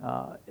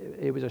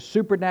 It was a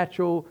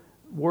supernatural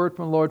word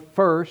from the Lord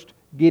first.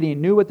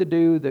 Gideon knew what to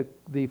do.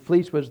 The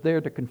fleece was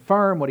there to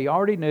confirm what he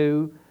already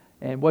knew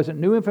and wasn't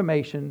new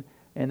information,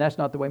 and that's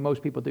not the way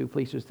most people do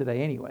fleeces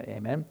today anyway,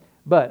 amen?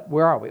 But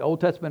where are we,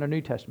 Old Testament or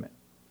New Testament?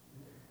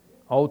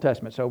 Old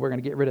Testament, so we're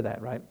going to get rid of that,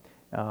 right?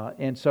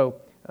 And so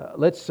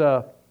let's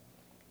turn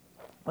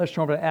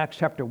over to Acts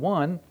chapter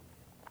 1.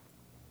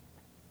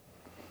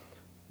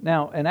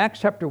 Now, in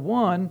Acts chapter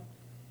 1,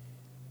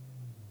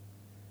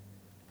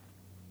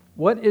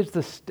 what is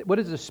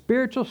the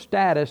spiritual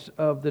status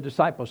of the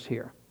disciples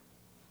here?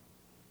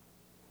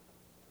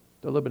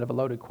 It's a little bit of a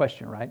loaded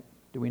question, right?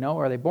 Do we know?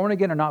 Are they born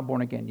again or not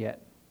born again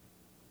yet?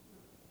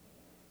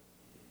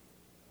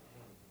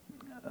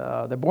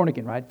 They're born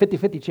again, right?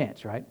 50-50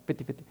 chance, right?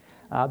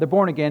 50-50. They're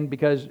born again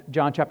because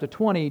John chapter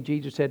 20,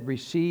 Jesus said,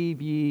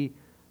 receive ye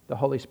the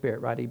Holy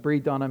Spirit, right? He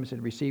breathed on them and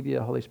said, receive ye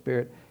the Holy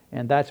Spirit.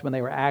 And that's when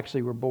they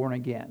were born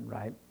again,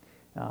 right?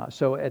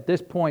 So at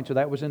this point, so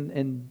that was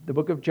in the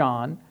book of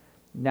John.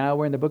 Now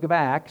we're in the book of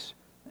Acts.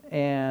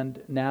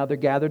 And now they're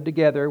gathered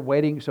together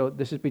waiting. So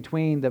this is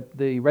between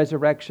the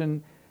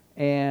resurrection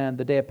and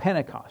the day of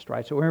Pentecost,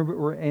 right? So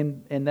we're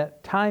in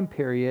that time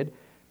period.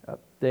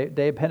 The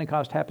day of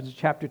Pentecost happens in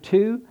chapter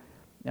 2.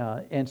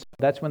 And so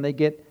that's when they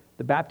get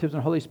the baptism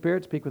of the Holy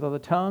Spirit, speak with other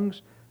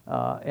tongues.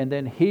 And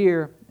then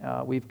here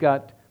we've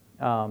got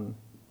the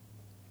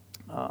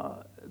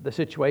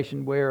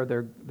situation where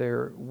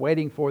they're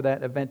waiting for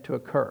that event to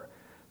occur.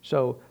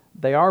 So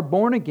they are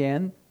born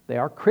again. They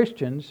are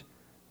Christians,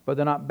 but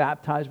they're not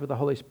baptized with the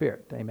Holy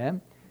Spirit.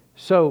 Amen?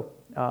 So,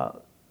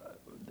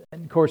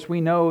 and of course,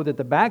 we know that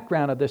the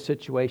background of this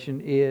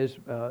situation is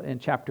in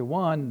chapter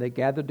 1, they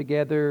gathered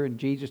together and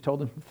Jesus told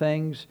them some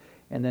things,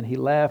 and then he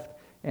left,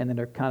 and then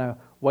they're kind of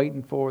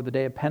waiting for the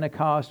day of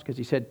Pentecost because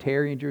he said,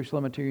 tarry in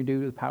Jerusalem until you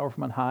do the power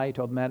from on high. He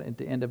told them that at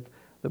the end of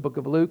the book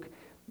of Luke.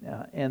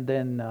 And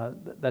then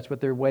that's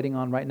what they're waiting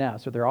on right now.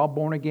 So they're all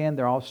born again.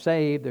 They're all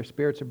saved. Their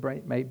spirits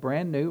are made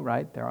brand new,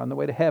 right? They're on the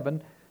way to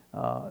heaven.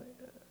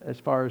 As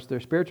far as their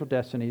spiritual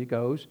destiny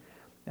goes.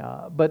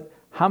 But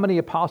how many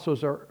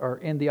apostles are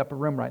in the upper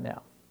room right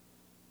now?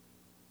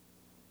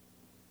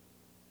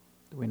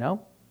 Do we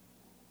know?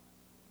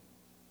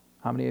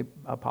 How many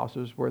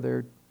apostles were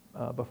there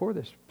before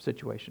this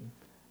situation?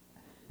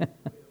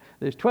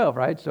 There's 12,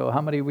 right? So how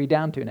many are we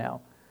down to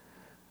now?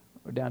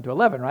 We're down to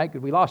 11, right?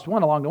 Because we lost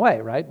one along the way,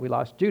 right? We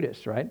lost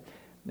Judas, right?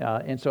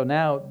 And so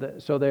now,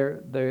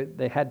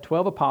 they had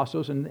 12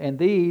 apostles, and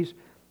these...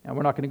 And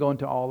we're not going to go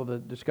into all of the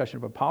discussion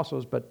of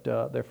apostles, but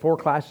there are 4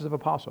 classes of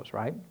apostles,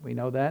 right? We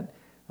know that.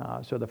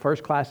 So the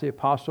first class of the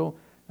apostle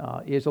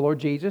is the Lord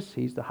Jesus.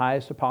 He's the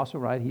highest apostle,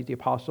 right? He's the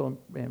apostle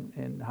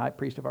and high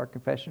priest of our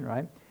confession,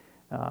 right?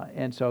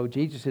 And so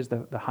Jesus is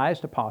the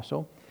highest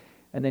apostle.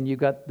 And then you've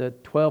got the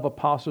 12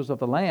 apostles of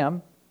the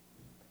Lamb.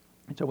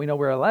 And so we know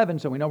we're 11,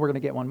 so we know we're going to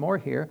get one more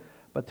here.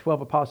 But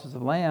 12 apostles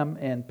of the Lamb,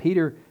 and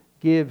Peter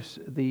gives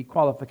the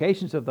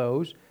qualifications of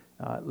those.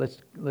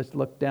 Let's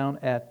look down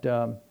at...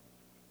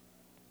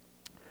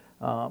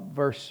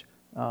 verse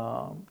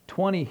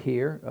 20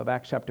 here of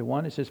Acts chapter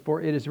 1. It says,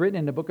 for it is written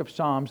in the book of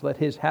Psalms, let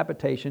his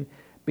habitation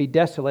be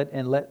desolate,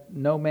 and let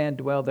no man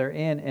dwell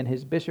therein, and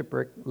his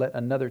bishopric let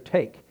another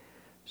take.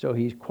 So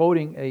he's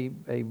quoting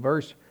a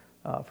verse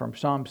from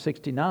Psalm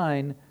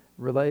 69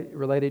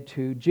 related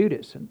to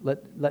Judas. And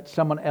let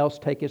someone else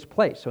take his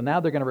place. So now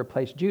they're going to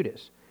replace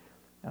Judas.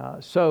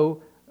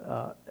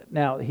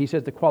 Now he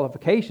says the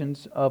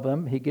qualifications of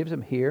them, he gives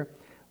them here.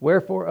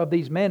 Wherefore of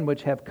these men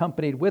which have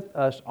companied with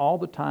us all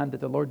the time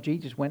that the Lord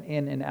Jesus went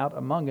in and out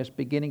among us,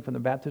 beginning from the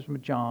baptism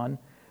of John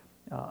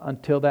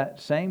until that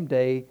same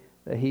day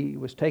that he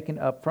was taken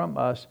up from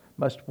us,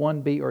 must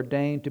one be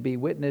ordained to be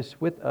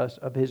witness with us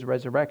of his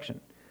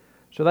resurrection.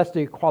 So that's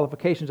the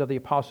qualifications of the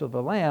apostle of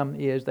the Lamb,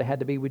 is they had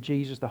to be with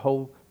Jesus the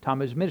whole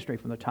time of his ministry,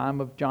 from the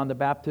time of John the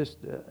Baptist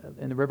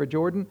in the River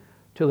Jordan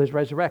till his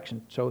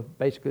resurrection. So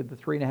basically the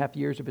 3.5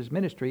 years of his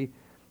ministry,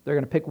 they're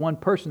going to pick one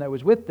person that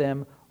was with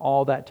them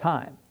all that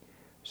time.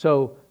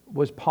 So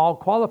was Paul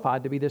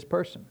qualified to be this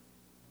person?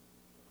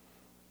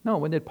 No.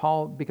 When did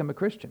Paul become a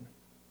Christian?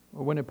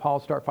 Or when did Paul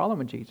start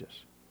following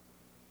Jesus?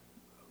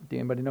 Do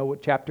anybody know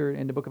what chapter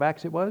in the book of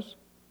Acts it was?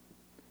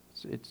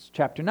 It's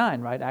chapter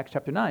 9, right? Acts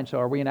chapter 9. So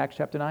are we in Acts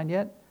chapter 9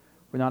 yet?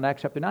 We're not in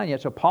Acts chapter 9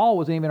 yet. So Paul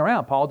wasn't even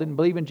around. Paul didn't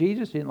believe in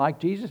Jesus. He didn't like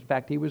Jesus. In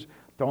fact, he was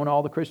throwing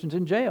all the Christians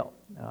in jail.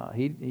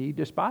 He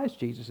despised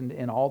Jesus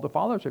and all the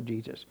followers of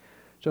Jesus.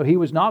 So he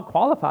was not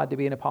qualified to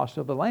be an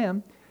apostle of the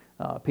Lamb.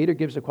 Peter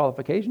gives the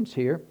qualifications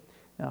here.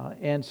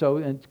 And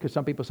because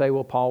some people say,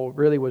 well, Paul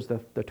really was the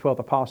 12th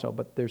apostle,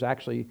 but there's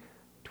actually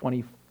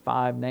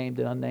 25 named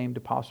and unnamed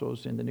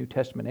apostles in the New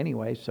Testament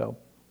anyway, so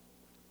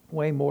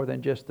way more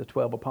than just the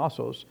 12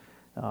 apostles.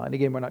 And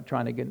again, we're not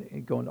trying to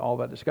go into all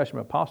that discussion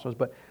of apostles,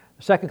 but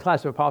the second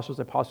class of apostles,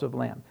 the apostles of the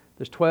Lamb.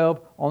 There's 12,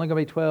 only going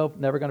to be 12,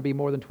 never going to be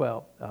more than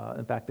 12.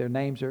 In fact, their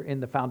names are in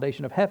the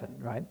foundation of heaven,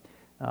 right?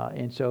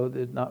 And so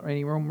there's not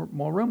any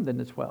more room than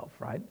the 12,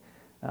 right?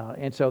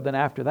 And so then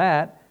after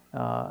that,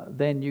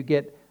 then you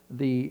get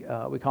we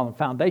call them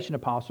foundation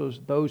apostles,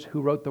 those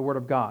who wrote the Word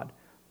of God.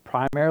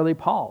 Primarily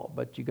Paul,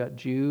 but you got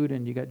Jude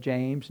and you got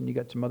James and you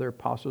got some other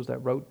apostles that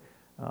wrote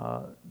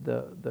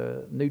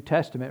the New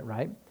Testament,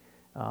 right?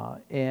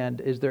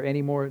 And is there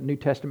any more New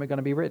Testament going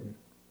to be written?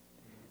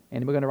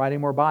 And we're going to write any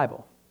more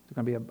Bible? There's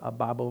going to be a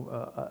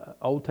Bible,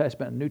 Old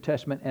Testament, a New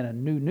Testament, and a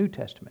New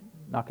Testament.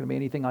 Not going to be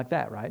anything like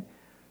that, right?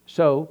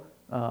 So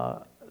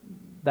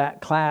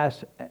that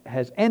class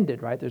has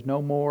ended, right? There's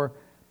no more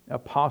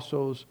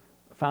apostles,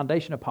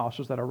 foundation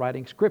apostles that are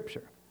writing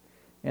Scripture.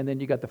 And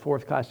then you got the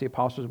fourth class of the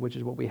apostles, which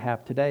is what we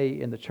have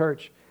today in the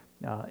church.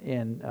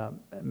 Men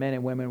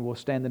and women will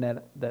stand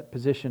in that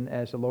position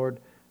as the Lord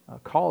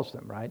calls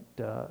them, right?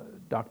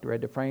 Dr.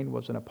 Ed Dufresne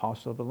was an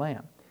apostle of the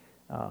Lamb.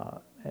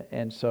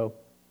 And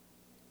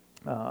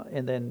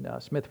then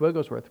Smith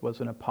Wigglesworth was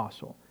an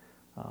apostle.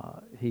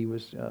 He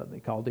was, they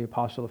called the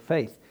apostle of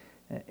faith.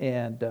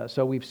 And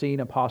so we've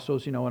seen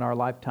apostles, in our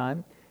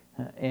lifetime,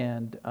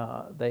 and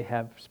they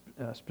have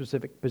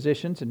specific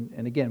positions.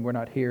 And again, we're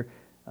not here.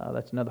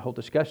 That's another whole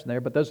discussion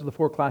there. But those are the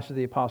four classes of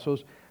the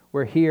apostles.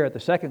 We're here at the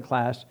second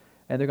class,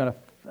 and they're going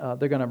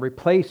to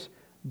replace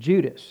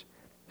Judas.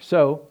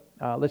 So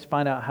let's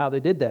find out how they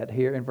did that.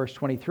 Here in verse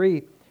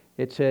 23,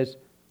 it says,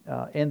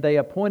 and they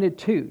appointed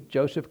two,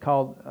 Joseph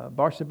called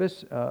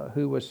Barsabas,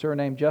 who was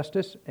surnamed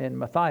Justus, and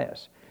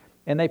Matthias.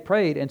 And they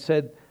prayed and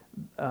said,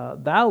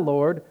 Thou,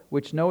 Lord,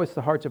 which knowest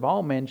the hearts of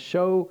all men,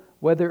 show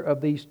whether of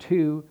these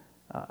two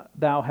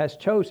thou hast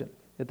chosen,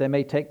 that they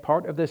may take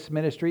part of this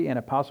ministry and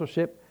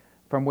apostleship,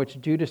 from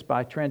which Judas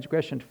by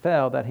transgression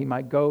fell, that he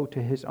might go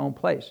to his own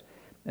place.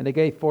 And they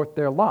gave forth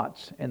their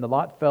lots, and the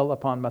lot fell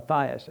upon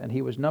Matthias, and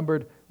he was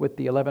numbered with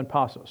the 11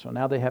 apostles. So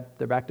now they're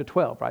back to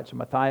 12, right? So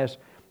Matthias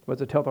was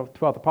the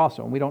 12th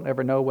apostle, and we don't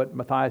ever know what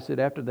Matthias did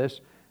after this,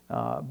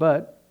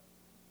 but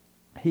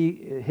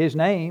his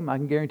name, I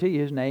can guarantee you,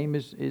 his name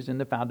is in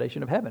the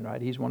foundation of heaven,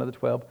 right? He's one of the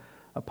 12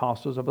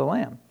 apostles of the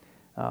Lamb.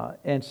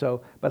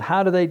 But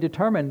how do they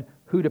determine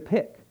who to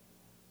pick?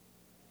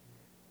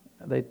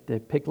 They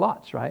pick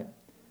lots, right?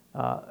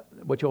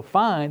 What you'll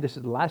find, this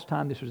is the last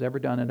time this was ever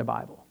done in the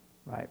Bible,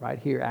 right? Right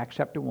here, Acts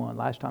chapter 1,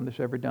 last time this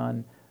was ever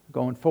done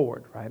going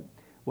forward, right?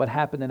 What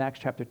happened in Acts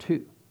chapter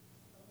 2?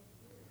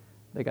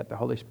 They got the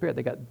Holy Spirit.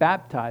 They got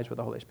baptized with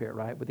the Holy Spirit,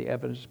 right? With the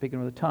evidence of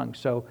speaking with the tongue.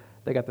 So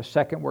they got the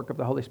second work of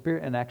the Holy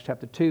Spirit in Acts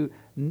chapter 2.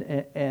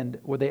 And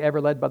were they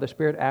ever led by the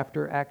Spirit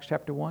after Acts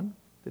chapter 1?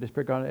 Did the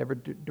Spirit God ever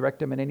direct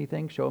them in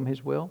anything, show them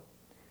His will?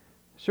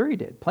 Sure He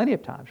did, plenty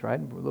of times, right?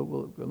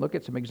 We'll look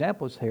at some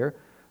examples here.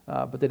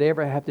 But did they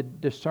ever have to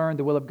discern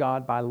the will of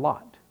God by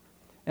lot?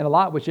 And a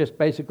lot was just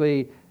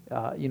basically,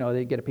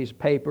 they'd get a piece of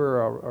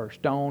paper or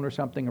stone or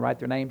something and write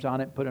their names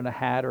on it, put in a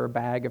hat or a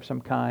bag of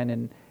some kind,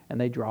 and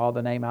they draw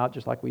the name out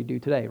just like we do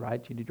today,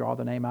 right? You draw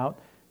the name out,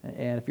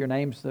 and if your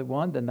name's the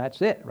one, then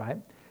that's it, right?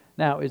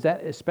 Now, is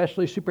that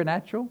especially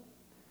supernatural?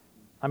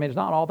 I mean, it's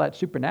not all that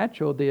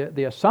supernatural.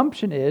 The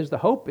assumption is, the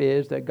hope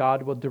is that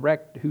God will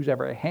direct whose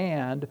ever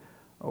hand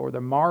or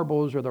the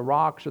marbles or the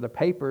rocks or the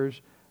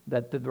papers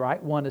that the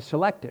right one is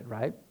selected,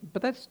 right?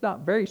 But that's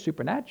not very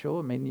supernatural.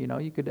 I mean,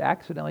 you could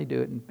accidentally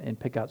do it and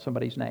pick out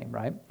somebody's name,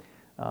 right?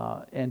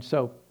 And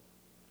so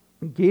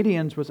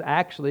Gideon's was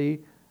actually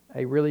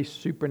a really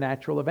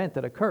supernatural event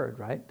that occurred,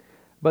 right?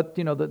 But,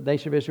 the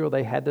nation of Israel,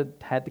 they had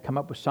to come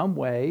up with some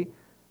way,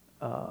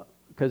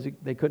 because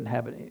they couldn't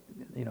have it,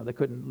 they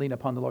couldn't lean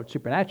upon the Lord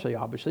supernaturally,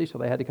 obviously, so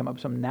they had to come up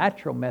with some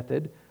natural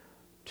method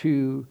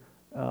to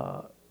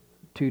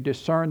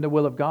discern the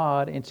will of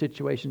God in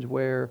situations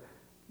where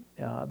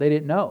they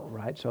didn't know,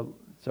 right?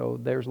 So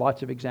there's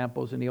lots of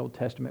examples in the Old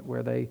Testament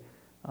where they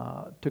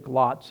took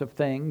lots of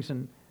things,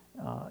 and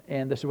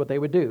this is what they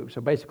would do.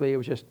 So basically, it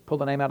was just pull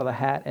the name out of the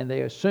hat, and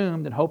they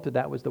assumed and hoped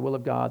that was the will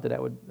of God,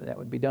 that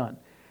would be done.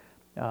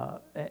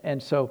 But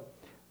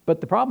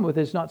the problem with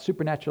it is not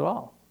supernatural at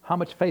all. How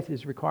much faith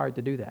is required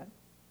to do that?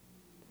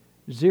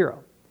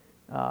 Zero.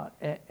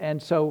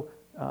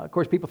 Of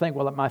course, people think,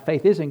 well, my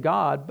faith is in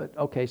God, but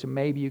okay, so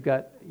maybe you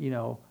got,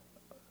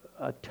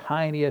 a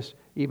tiniest,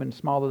 even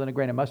smaller than a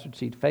grain of mustard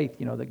seed faith,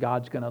 that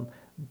God's going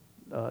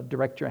to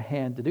direct your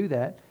hand to do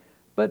that.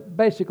 But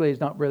basically,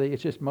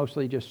 it's just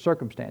mostly just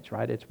circumstance,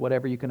 right? It's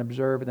whatever you can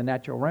observe in the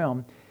natural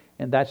realm,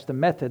 and that's the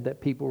method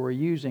that people were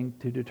using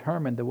to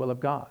determine the will of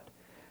God.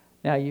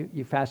 Now,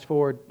 you fast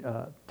forward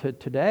to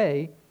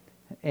today,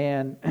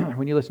 and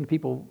when you listen to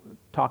people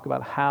talk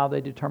about how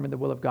they determine the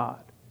will of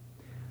God,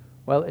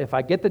 well, if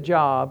I get the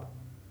job,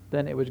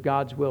 then it was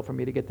God's will for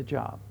me to get the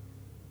job.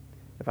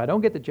 If I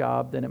don't get the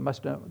job, then it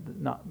must have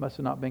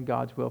not been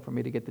God's will for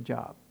me to get the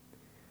job.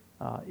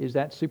 Is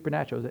that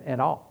supernatural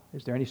at all?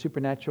 Is there any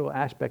supernatural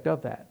aspect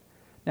of that?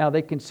 Now,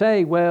 they can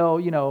say, well,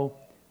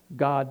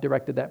 God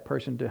directed that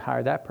person to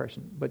hire that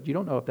person. But you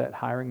don't know if that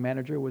hiring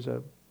manager was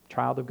a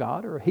child of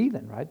God or a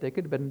heathen, right? They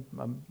could have been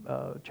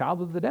a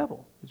child of the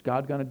devil. Is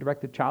God going to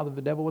direct the child of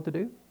the devil what to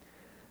do?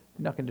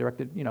 He's not going to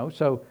direct it,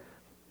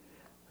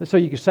 So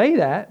you can say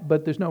that,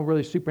 but there's no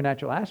really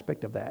supernatural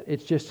aspect of that.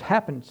 It's just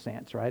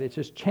happenstance, right? It's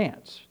just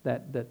chance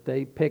that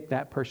they pick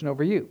that person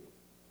over you.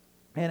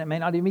 And it may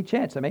not even be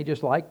chance. They may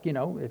just like,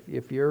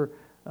 if your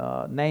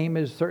name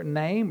is a certain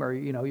name or,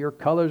 your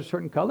color is a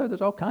certain color,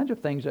 there's all kinds of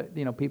things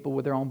that, people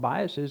with their own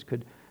biases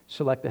could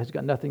select that has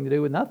got nothing to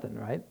do with nothing,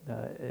 right?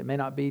 It may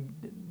not be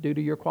due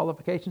to your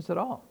qualifications at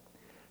all.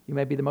 You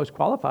may be the most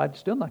qualified,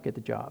 still not get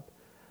the job.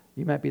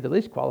 You might be the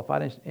least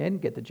qualified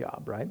and get the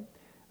job, right?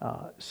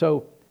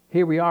 So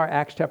here we are,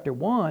 Acts chapter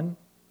 1.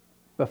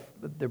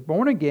 They're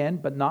born again,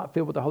 but not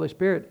filled with the Holy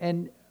Spirit.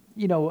 And,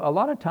 a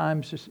lot of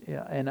times,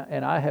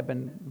 and I have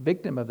been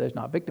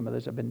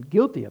I've been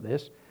guilty of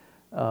this,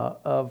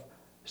 of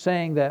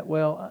saying that,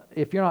 well,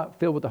 if you're not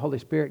filled with the Holy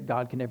Spirit,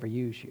 God can never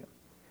use you.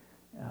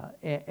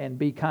 And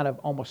be kind of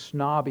almost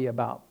snobby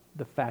about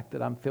the fact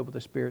that I'm filled with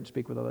the Spirit and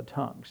speak with other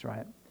tongues,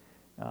 right?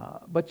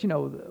 But,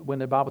 when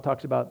the Bible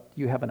talks about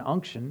you have an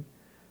unction,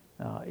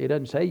 it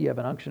doesn't say you have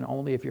an unction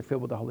only if you're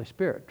filled with the Holy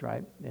Spirit,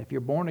 right? If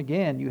you're born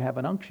again, you have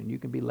an unction. You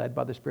can be led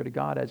by the Spirit of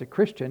God as a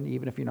Christian,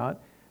 even if you're not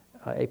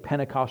a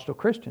Pentecostal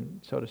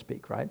Christian, so to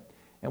speak, right?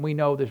 And we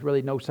know there's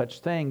really no such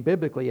thing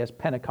biblically as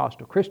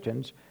Pentecostal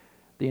Christians.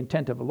 The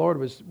intent of the Lord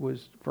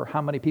was for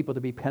how many people to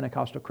be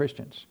Pentecostal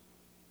Christians?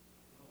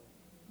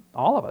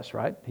 All of us,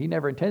 right? He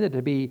never intended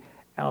to be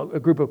a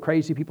group of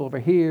crazy people over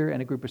here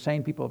and a group of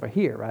sane people over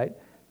here, right?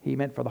 He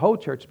meant for the whole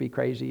church to be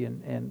crazy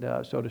and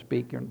so to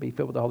speak, and be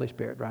filled with the Holy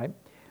Spirit, right?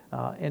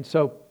 And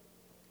so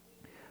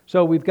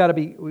we've got to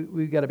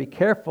be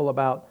careful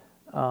about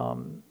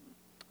kind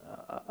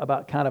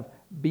of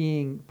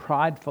being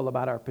prideful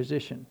about our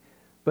position.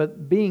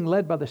 But being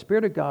led by the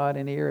Spirit of God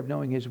in the area of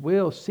knowing His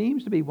will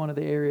seems to be one of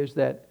the areas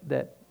that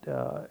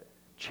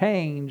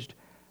changed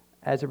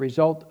as a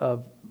result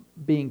of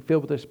being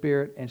filled with the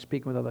Spirit and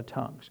speaking with other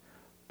tongues.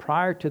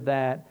 Prior to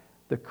that,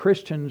 the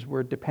Christians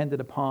were dependent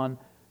upon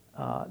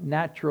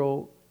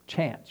natural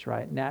chance,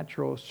 right?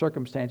 Natural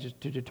circumstances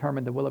to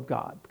determine the will of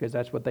God, because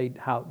that's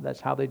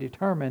how they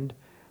determined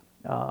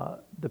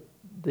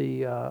the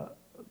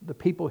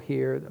people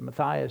here, the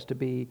Matthias, to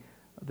be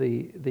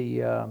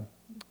the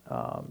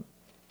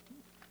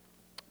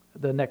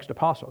next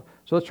apostle.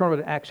 So let's turn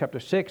over to Acts chapter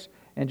 6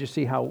 and just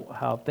see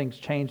how things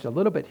changed a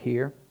little bit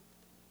here.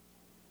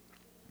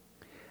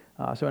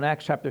 So in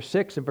Acts chapter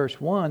 6 and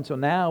verse 1, so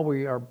now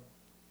we are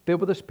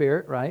filled with the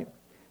Spirit, right?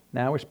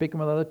 Now we're speaking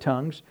with other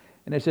tongues.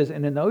 And it says,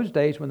 and in those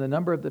days when the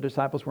number of the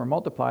disciples were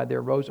multiplied, there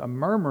arose a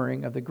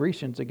murmuring of the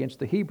Grecians against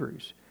the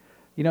Hebrews.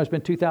 It's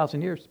been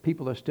 2,000 years.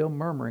 People are still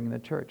murmuring in the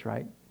church,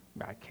 right?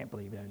 I can't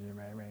believe that.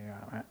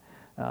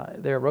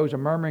 There arose a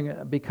murmuring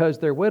because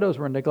their widows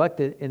were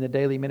neglected in the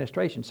daily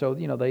ministration. So,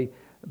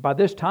 by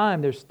this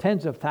time, there's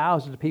tens of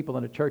thousands of people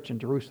in the church in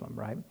Jerusalem,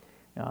 right?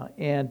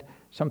 And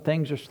some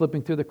things are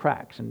slipping through the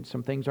cracks, and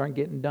some things aren't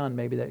getting done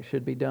maybe that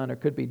should be done or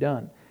could be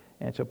done.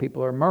 And so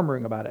people are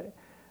murmuring about it.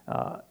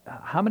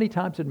 How many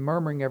times did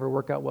murmuring ever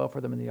work out well for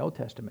them in the Old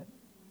Testament?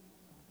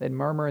 They'd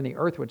murmur and the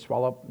earth would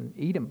swallow up and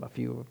eat them, a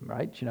few of them,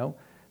 right?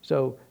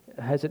 So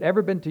has it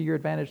ever been to your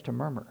advantage to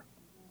murmur?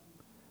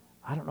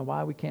 I don't know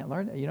why we can't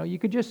learn that. You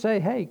could just say,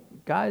 hey,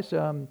 guys,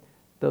 the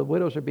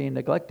widows are being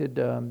neglected.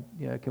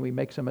 Can we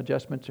make some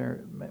adjustments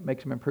or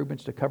make some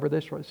improvements to cover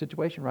this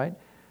situation, right?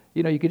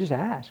 You could just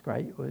ask,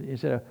 right?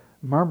 Instead of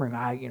murmuring,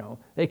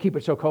 they keep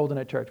it so cold in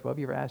a church. Well, have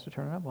you ever asked to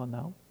turn it up? Well,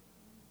 no.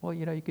 Well,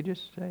 you could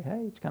just say,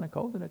 hey, it's kind of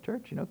cold in a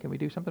church. Can we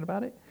do something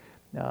about it?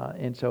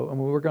 And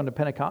we're going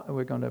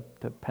to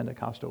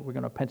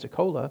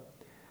Pensacola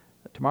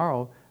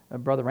tomorrow.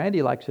 Brother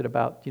Randy likes it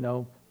about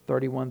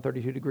 31,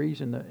 32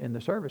 degrees in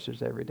the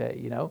services every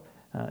day.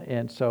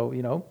 And so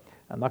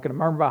I'm not going to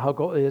murmur about how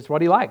cold it's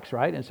what he likes,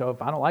 right? And so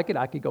if I don't like it,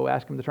 I could go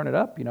ask him to turn it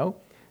up.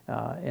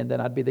 And then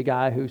I'd be the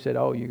guy who said,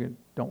 oh, you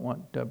don't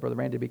want Brother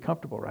Randy to be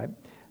comfortable, right?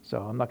 So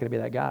I'm not going to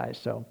be that guy.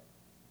 So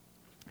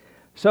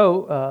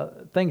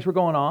things were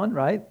going on,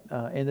 right?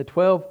 In the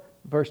 12,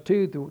 verse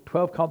 2, the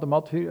 12 called the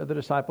multitude of the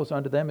disciples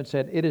unto them and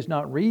said, it is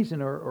not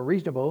reason or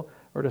reasonable,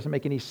 or doesn't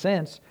make any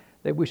sense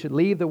that we should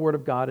leave the word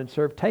of God and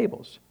serve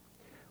tables.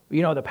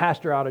 The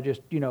pastor ought to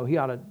just, he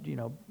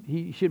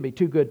shouldn't be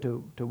too good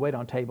to wait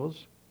on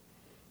tables.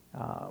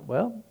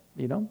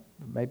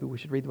 Maybe we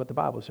should read what the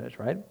Bible says,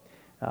 right?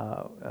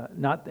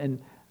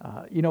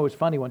 It's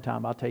funny one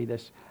time, I'll tell you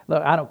this.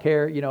 Look, I don't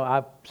care.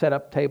 I've set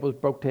up tables,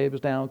 broke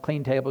tables down,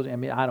 cleaned tables.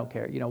 I don't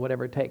care.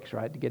 Whatever it takes,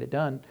 right, to get it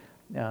done.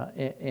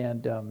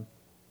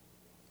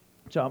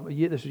 So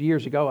this was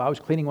years ago. I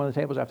was cleaning one of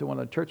the tables after one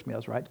of the church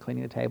meals, right,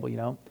 cleaning the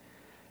table,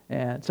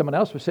 and someone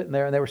else was sitting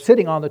there, and they were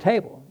sitting on the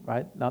table,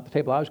 right, not the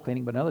table I was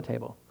cleaning, but another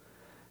table.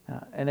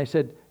 And they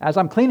said, as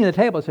I'm cleaning the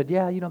table, I said,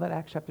 yeah, that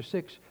Acts chapter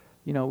 6,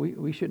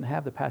 we shouldn't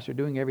have the pastor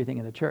doing everything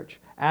in the church.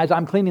 As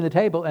I'm cleaning the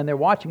table and they're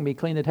watching me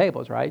clean the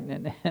tables, right?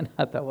 And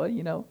I thought,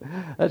 well,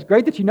 that's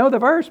great that you know the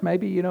verse.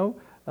 Maybe, you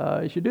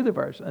should do the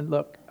verse. And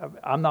look,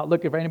 I'm not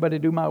looking for anybody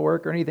to do my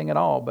work or anything at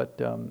all,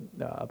 but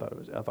I thought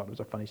it was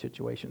a funny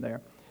situation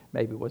there.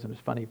 Maybe it wasn't as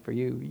funny for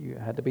you. You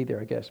had to be there,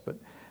 I guess. But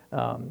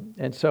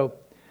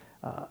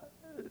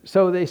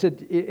so they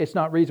said, it's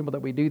not reasonable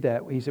that we do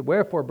that. He said,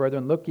 wherefore,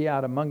 brethren, look ye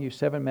out among you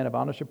 7 men of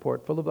honest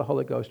report, full of the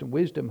Holy Ghost and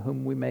wisdom,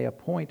 whom we may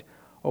appoint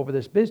over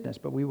this business.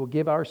 But we will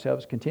give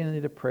ourselves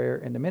continually to prayer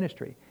and the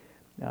ministry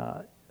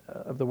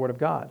of the word of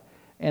God.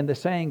 And the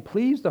saying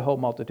pleased the whole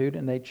multitude,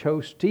 and they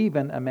chose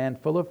Stephen, a man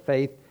full of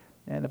faith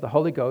and of the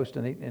Holy Ghost,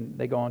 and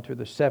they go on to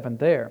the 7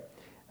 there.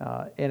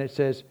 And it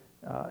says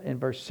in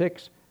verse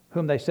 6,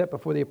 whom they set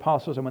before the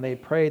apostles, and when they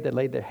prayed, they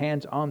laid their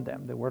hands on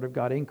them. The word of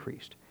God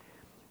increased.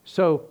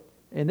 So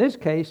in this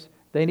case,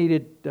 they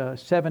needed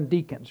 7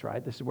 deacons,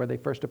 right? This is where they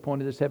first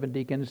appointed the 7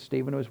 deacons.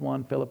 Stephen was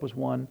one, Philip was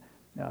one.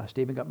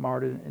 Stephen got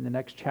martyred in the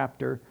next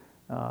chapter,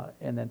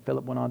 and then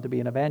Philip went on to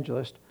be an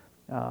evangelist.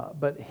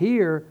 But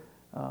here,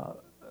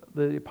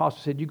 the apostle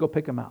said, you go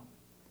pick them out.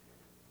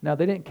 Now,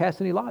 they didn't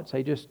cast any lots.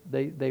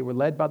 They were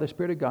led by the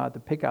Spirit of God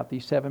to pick out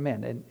these 7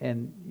 men.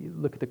 And you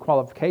look at the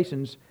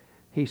qualifications.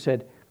 He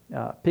said,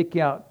 pick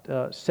out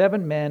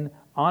 7 men,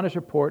 honest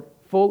report,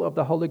 full of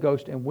the Holy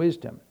Ghost and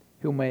wisdom,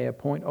 who may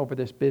appoint over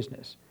this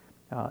business.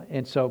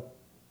 And so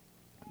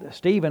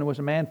Stephen was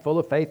a man full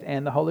of faith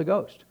and the Holy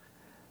Ghost.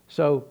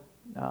 So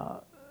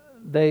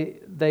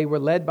they were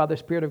led by the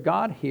Spirit of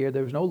God here.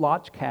 There was no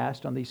lots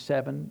cast on these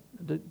 7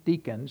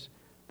 deacons.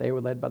 They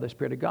were led by the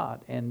Spirit of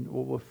God. And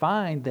what we'll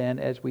find then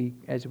as we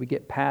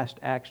get past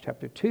Acts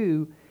chapter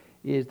 2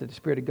 is that the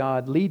Spirit of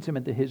God leads them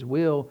into His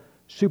will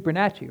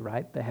supernaturally,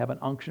 right? They have an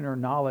unction or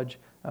knowledge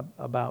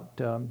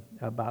about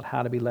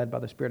how to be led by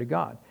the Spirit of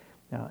God.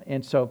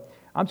 And so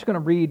I'm just going to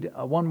read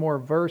one more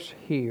verse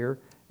here,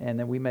 and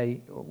then we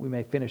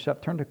may finish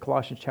up. Turn to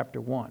Colossians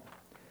chapter 1.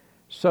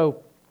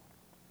 So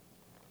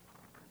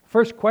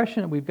first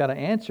question that we've got to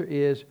answer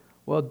is,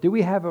 well, do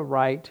we have a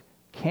right?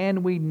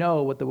 Can we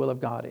know what the will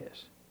of God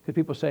is? Because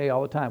people say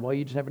all the time, well,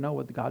 you just never know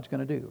what God's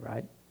going to do,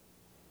 right?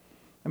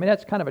 I mean,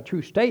 that's kind of a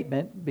true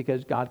statement,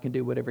 because God can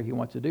do whatever He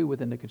wants to do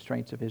within the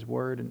constraints of His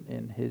Word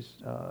and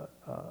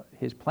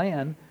His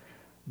plan.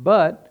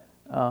 But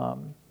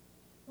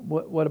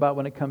what about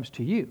when it comes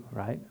to you,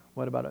 right?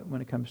 What about when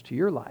it comes to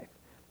your life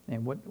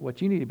and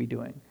what you need to be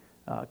doing?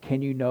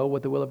 Can you know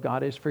what the will of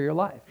God is for your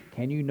life?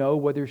 Can you know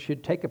whether you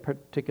should take a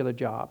particular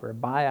job or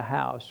buy a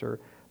house or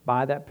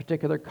buy that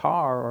particular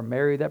car or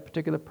marry that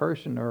particular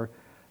person or,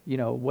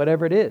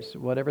 whatever it is,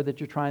 whatever that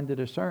you're trying to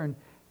discern?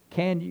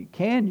 Do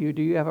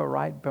you have a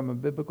right from a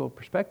biblical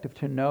perspective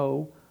to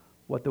know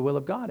what the will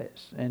of God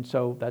is? And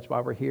so that's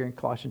why we're here in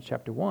Colossians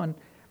chapter 1.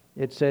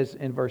 It says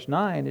in verse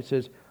 9, it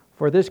says,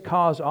 for this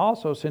cause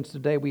also, since the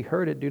day we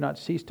heard it, do not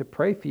cease to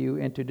pray for you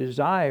and to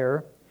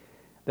desire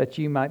that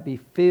you might be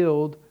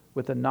filled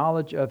with the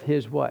knowledge of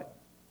His what?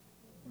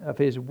 Of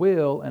His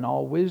will and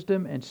all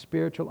wisdom and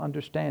spiritual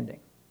understanding.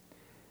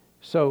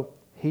 So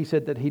he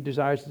said that he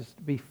desires us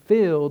to be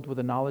filled with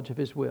the knowledge of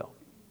His will.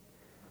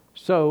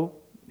 So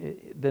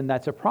then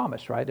that's a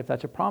promise, right? If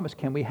that's a promise,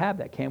 can we have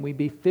that? Can we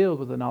be filled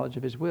with the knowledge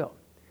of His will?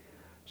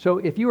 So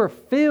if you are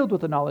filled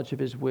with the knowledge of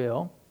His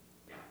will,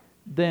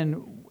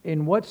 then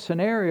in what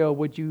scenario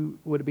would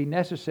it be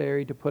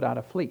necessary to put out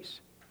a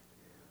fleece?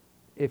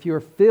 If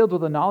you're filled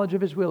with the knowledge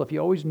of His will, if you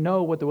always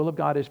know what the will of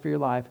God is for your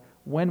life,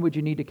 when would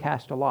you need to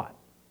cast a lot?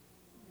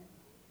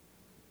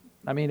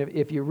 I mean,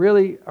 if you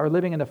really are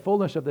living in the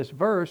fullness of this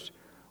verse,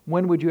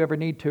 when would you ever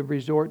need to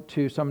resort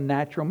to some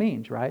natural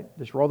means, right?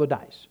 Just roll the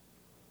dice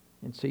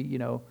and see,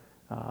 you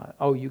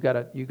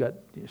got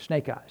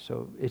snake eyes,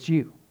 so it's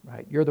you,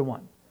 right? You're the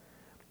one.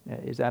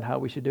 Is that how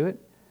we should do it?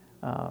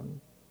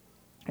 And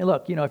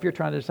look, if you're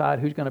trying to decide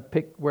who's going to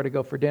pick where to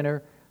go for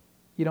dinner,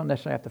 you don't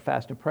necessarily have to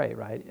fast and pray,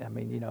 right? I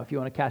mean, if you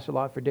want to cast a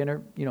lot for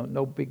dinner,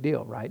 no big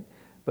deal, right?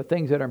 But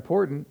things that are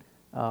important,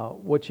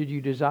 what should you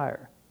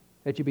desire?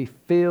 That you be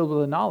filled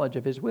with the knowledge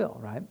of His will,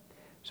 right?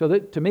 So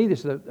that, to me, this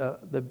is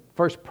the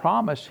first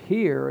promise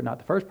here, not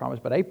the first promise,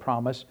 but a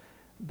promise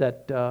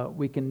that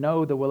we can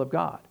know the will of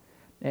God.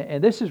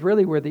 And this is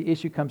really where the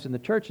issue comes in the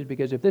church, is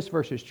because if this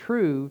verse is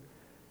true,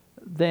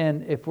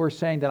 then if we're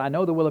saying that I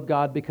know the will of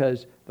God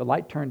because the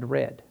light turned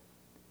red,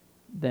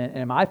 then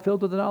am I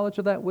filled with the knowledge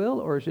of that will,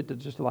 or is it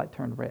just the light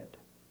turned red?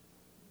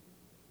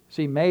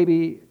 See,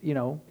 maybe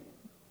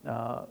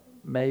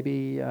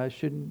I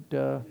shouldn't,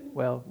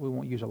 we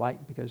won't use a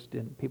light, because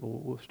then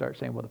people will start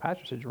saying, well, the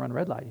pastor says you run a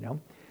red light,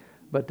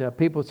 But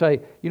people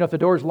say, if the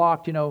door's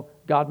locked,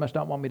 God must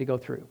not want me to go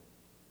through.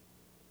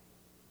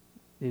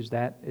 Is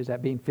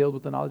that being filled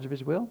with the knowledge of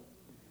His will?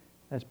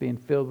 That's being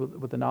filled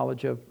with the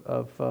knowledge of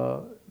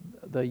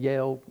the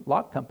Yale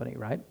Lock Company,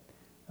 right?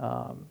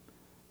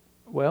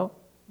 Well,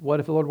 what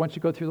if the Lord wants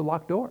you to go through the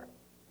locked door?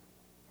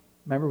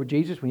 Remember with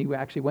Jesus, when He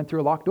actually went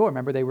through a locked door?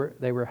 Remember they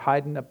were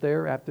hiding up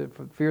there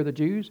for fear of the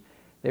Jews.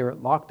 They were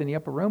locked in the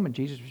upper room, and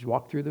Jesus just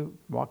walked through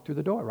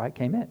the door, right?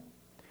 Came in.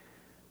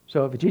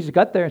 So if Jesus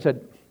got there and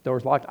said,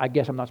 door's locked, I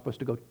guess I'm not supposed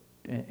to go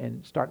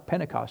and start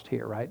Pentecost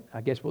here, right?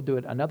 I guess we'll do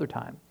it another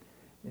time.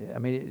 I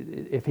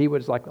mean, if he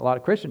was like a lot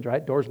of Christians,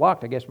 right? Door's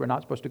locked, I guess we're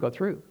not supposed to go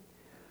through.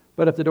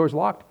 But if the door's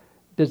locked,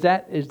 is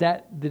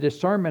that the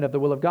discernment of the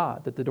will of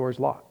God, that the door is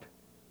locked?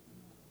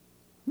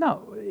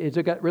 No. Is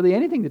it got really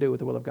anything to do with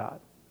the will of God?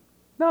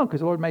 No,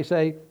 because the Lord may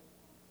say,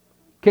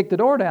 kick the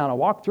door down or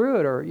walk through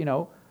it,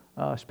 or,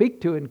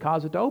 speak to it and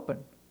cause it to open.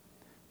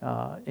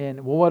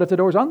 And what if the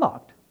door's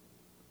unlocked?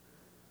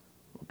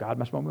 Well, God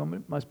must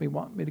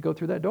want me to go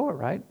through that door,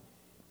 right?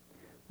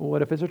 Well,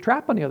 what if there's a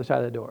trap on the other side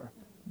of the door?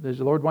 Does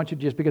the Lord want you,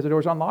 just because the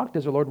door's unlocked,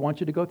 does the Lord want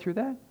you to go through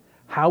that?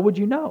 How would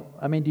you know?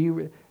 I mean, do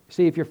you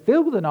see, if you're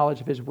filled with the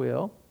knowledge of His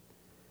will,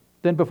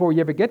 then before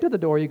you ever get to the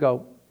door, you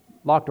go,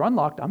 locked or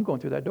unlocked, I'm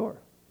going through that door.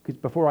 Because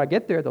before I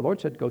get there, the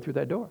Lord said, go through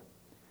that door.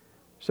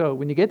 So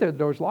when you get there, the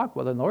door's locked.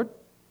 Well, then, Lord,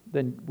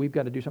 then we've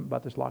got to do something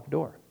about this locked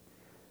door.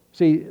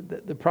 See,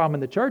 the problem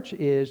in the church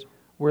is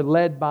we're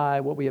led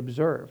by what we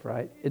observe,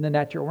 right, in the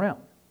natural realm.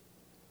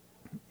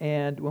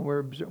 And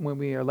when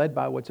we are led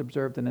by what's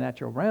observed in the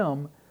natural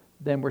realm,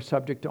 then we're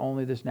subject to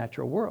only this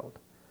natural world.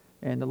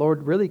 And the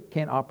Lord really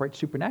can't operate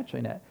supernaturally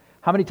in that.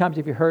 How many times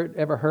have you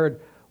ever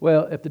heard,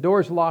 well, if the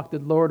door's locked, the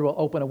Lord will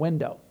open a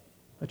window?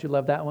 Don't you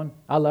love that one?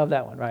 I love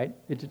that one, right?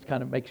 It just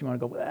kind of makes you want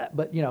to go, ah,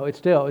 but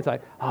it's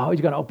like, oh,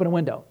 He's going to open a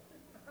window.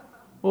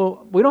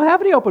 Well, we don't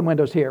have any open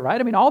windows here, right?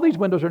 I mean, all these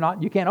windows are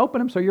not, you can't open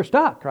them, so you're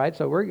stuck, right?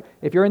 So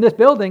if you're in this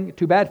building,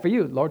 too bad for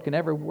you. The Lord can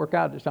never work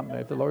out something.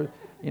 If the Lord,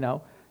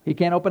 He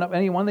can't open up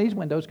any one of these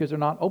windows because they're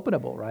not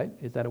openable, right?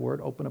 Is that a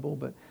word, openable?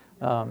 But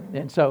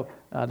and so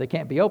they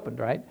can't be opened,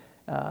 right?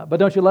 But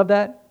don't you love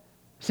that?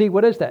 See,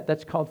 what is that?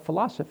 That's called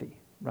philosophy,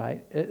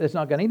 right? It's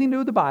not got anything to do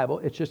with the Bible.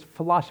 It's just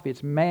philosophy.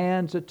 It's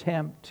man's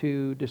attempt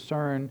to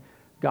discern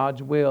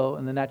God's will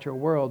in the natural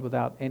world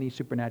without any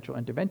supernatural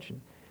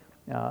intervention.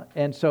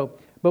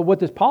 But what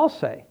does Paul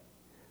say?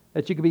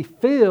 That you can be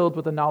filled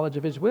with the knowledge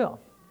of His will.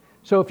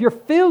 So if you're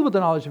filled with the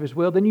knowledge of His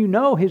will, then you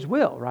know His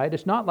will, right?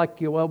 It's not like,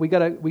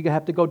 we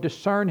have to go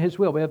discern His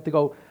will. We have to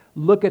go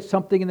look at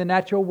something in the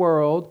natural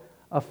world,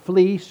 a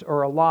fleece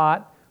or a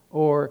lot,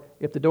 or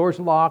if the door's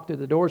locked or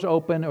the door's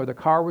open, or the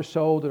car was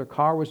sold or the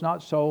car was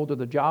not sold, or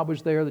the job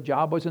was there, the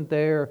job wasn't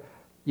there.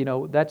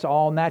 That's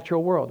all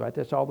natural world, right?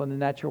 That's all in the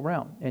natural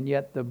realm. And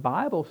yet the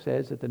Bible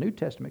says that the New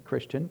Testament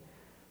Christian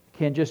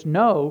can just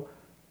know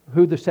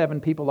who the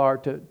 7 people are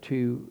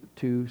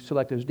to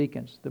select as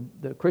deacons.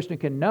 The Christian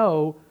can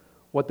know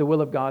what the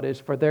will of God is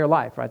for their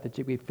life, right? That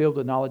you be filled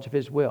with knowledge of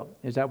His will.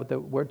 Is that what the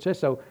word says?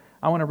 So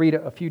I want to read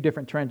a few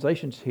different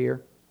translations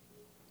here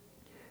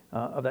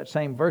of that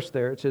same verse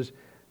there. It says,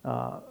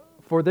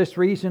 for this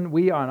reason,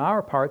 we on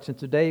our part, since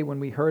the day when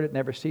we heard it,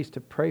 never ceased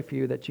to pray for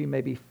you, that you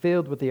may be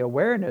filled with the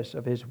awareness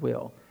of His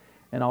will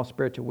and all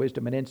spiritual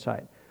wisdom and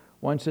insight.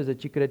 One says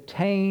that you could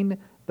attain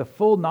the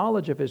full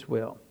knowledge of His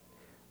will.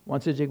 One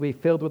says you can be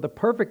filled with the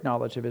perfect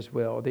knowledge of His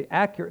will, or the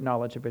accurate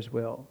knowledge of His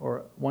will,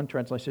 or one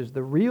translation says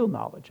the real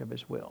knowledge of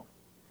His will.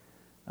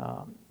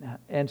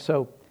 And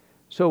so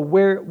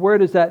where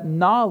does that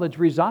knowledge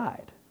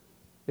reside?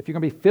 If you're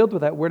going to be filled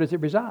with that, where does it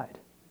reside?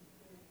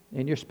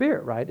 In your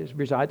spirit, right? It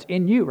resides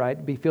in you,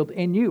 right? Be filled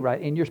in you, right?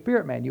 In your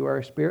spirit, man. You are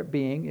a spirit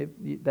being.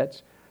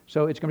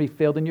 So it's going to be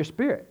filled in your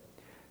spirit.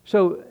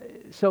 So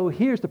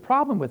here's the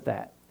problem with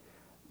that.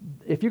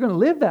 If you're going to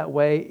live that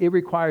way, it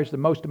requires the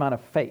most amount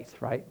of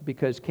faith, right?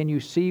 Because can you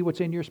see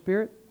what's in your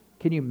spirit?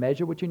 Can you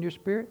measure what's in your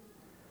spirit?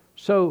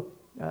 So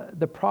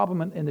the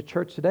problem in the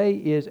church today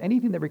is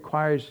anything that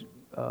requires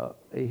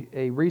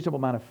a reasonable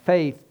amount of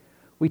faith,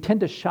 we tend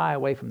to shy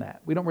away from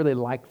that. We don't really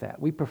like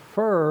that. We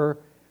prefer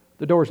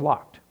the door's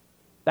locked.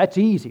 That's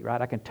easy,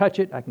 right? I can touch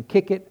it, I can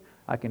kick it,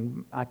 I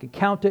can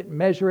count it,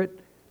 measure it.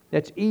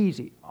 That's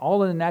easy.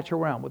 All in the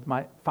natural realm. With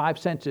my 5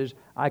 senses,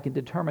 I can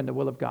determine the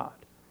will of God.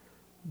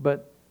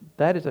 But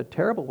that is a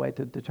terrible way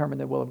to determine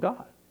the will of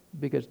God.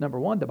 Because number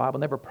one, the Bible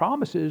never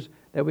promises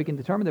that we can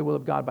determine the will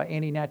of God by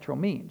any natural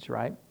means,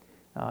 right?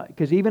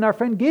 Because even our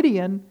friend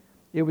Gideon,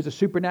 it was a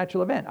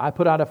supernatural event. I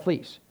put out a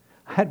fleece.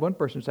 I had one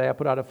person say, I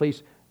put out a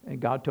fleece and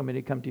God told me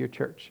to come to your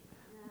church.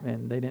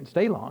 And they didn't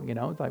stay long,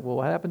 It's like, well,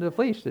 what happened to the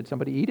fleece? Did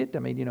somebody eat it? I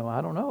mean, I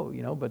don't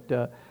know,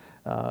 But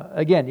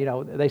again,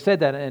 they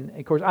said that, and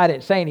of course I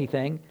didn't say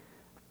anything.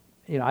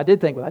 I did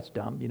think, well, that's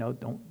dumb.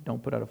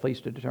 Don't put out a fleece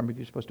to determine if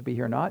you're supposed to be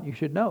here or not. You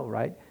should know,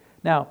 right?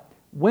 Now,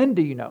 when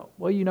do you know?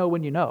 Well, you know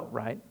when you know,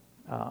 right?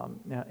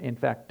 In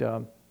fact,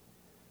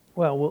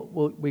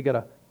 we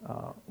got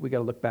to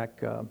look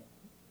back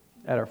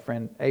at our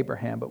friend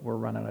Abraham, but we're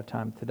running out of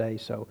time today.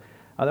 So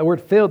the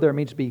word filled there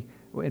means to be.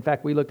 In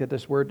fact, we looked at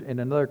this word in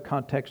another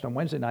context on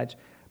Wednesday nights,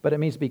 but it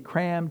means to be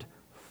crammed,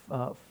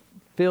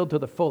 filled to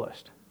the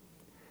fullest.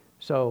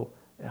 So,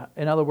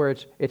 in other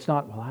words, it's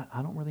not, well,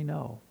 I don't really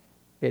know.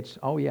 It's,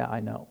 oh yeah,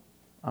 I know.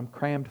 I'm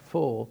crammed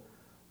full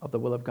of the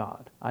will of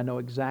God. I know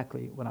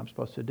exactly what I'm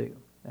supposed to do.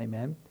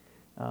 Amen?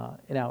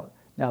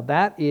 Now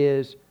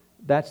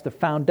that's the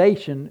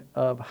foundation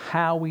of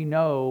how we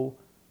know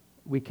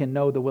we can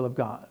know the will of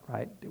God,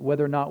 right?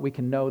 Whether or not we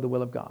can know the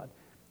will of God.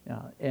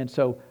 And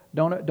so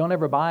don't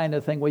ever buy into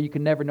the thing, well, you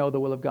can never know the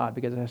will of God,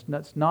 because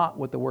that's not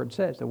what the Word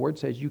says. The Word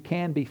says you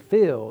can be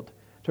filled.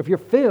 So if you're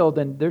filled,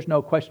 then there's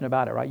no question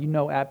about it, right? You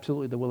know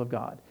absolutely the will of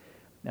God.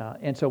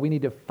 And so we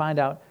need to find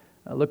out,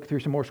 look through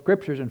some more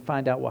scriptures and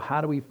find out, well,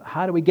 how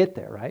do we get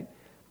there, right?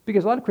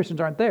 Because a lot of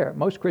Christians aren't there.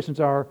 Most Christians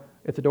are,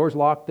 if the door's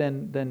locked,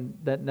 then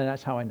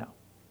that's how I know.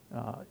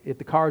 If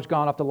the car's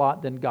gone off the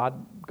lot, then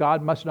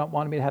God must not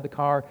want me to have the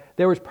car.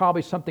 There was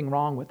probably something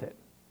wrong with it.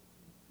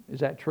 Is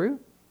that true?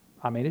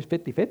 I mean, it's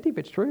 50-50 if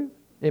it's true.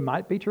 It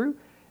might be true.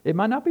 It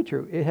might not be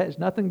true. It has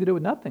nothing to do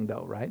with nothing,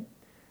 though, right?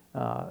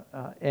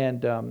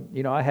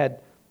 I had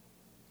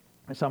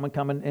someone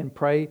come in and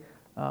pray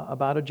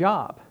about a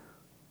job.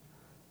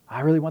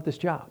 I really want this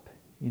job.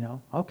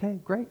 Okay,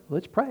 great.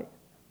 Let's pray.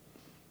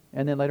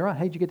 And then later on,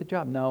 hey, did you get the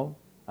job? No,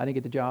 I didn't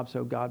get the job,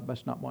 so God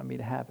must not want me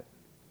to have it.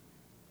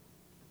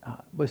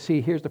 But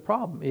see, here's the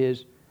problem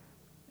is,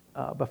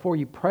 before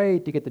you pray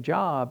to get the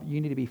job, you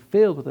need to be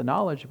filled with the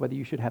knowledge of whether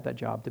you should have that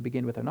job to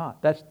begin with or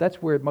not.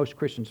 That's where most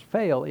Christians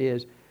fail,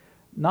 is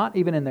not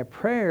even in their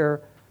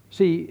prayer.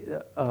 See,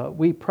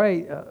 we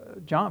pray,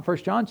 1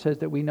 John says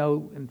that we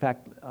know, in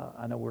fact,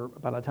 I know we're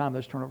about out of time,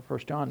 let's turn over 1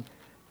 John.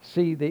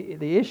 See,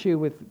 the issue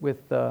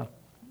with a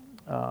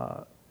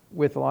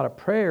lot of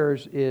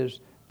prayers is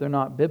they're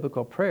not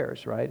biblical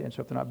prayers, right? And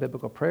so if they're not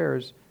biblical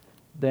prayers,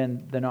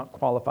 then they're not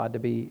qualified to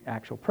be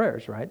actual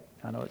prayers, right?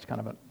 I know it's kind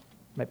of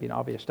maybe an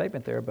obvious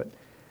statement there, but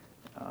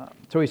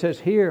so he says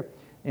here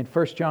in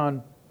 1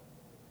 John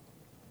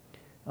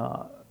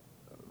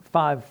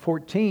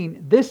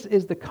 5:14, this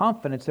is the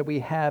confidence that we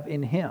have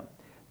in Him,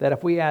 that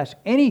if we ask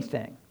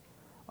anything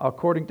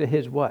according to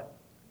His what?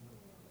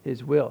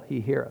 His will,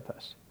 He heareth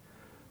us.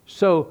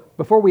 So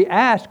before we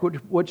ask,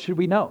 what should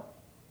we know?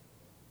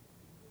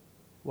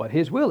 What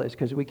His will is,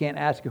 because we can't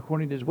ask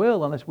according to His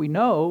will unless we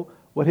know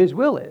what His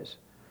will is.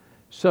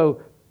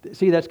 So,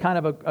 see, that's kind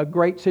of a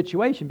great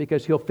situation,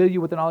 because He'll fill you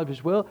with the knowledge of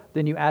His will.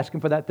 Then you ask Him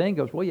for that thing. He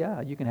goes, well,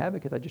 yeah, you can have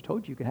it because I just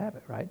told you can have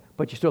it, right?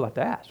 But you still have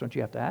to ask. Don't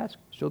you have to ask?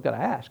 Still got to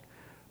ask.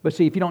 But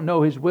see, if you don't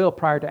know His will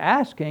prior to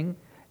asking,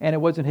 and it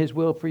wasn't His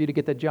will for you to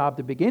get the job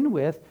to begin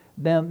with,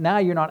 then now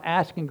you're not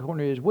asking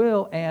according to His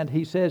will. And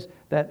He says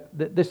that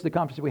this is the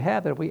confidence we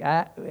have, that if we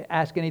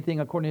ask anything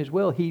according to His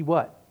will, He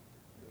what?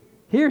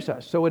 Hears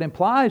us. So it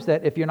implies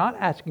that if you're not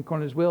asking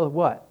according to His will,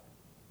 what?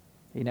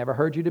 He never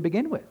heard you to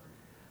begin with.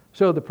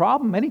 So the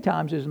problem many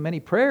times is in many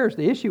prayers,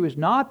 the issue is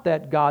not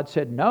that God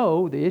said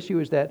no. The issue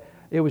is that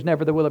it was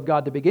never the will of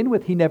God to begin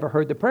with. He never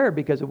heard the prayer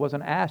because it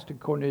wasn't asked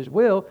according to His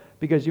will,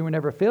 because you were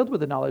never filled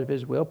with the knowledge of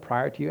His will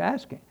prior to you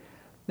asking.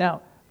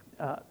 Now,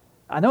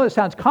 I know it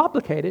sounds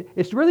complicated.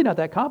 It's really not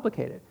that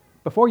complicated.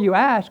 Before you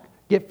ask,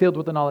 get filled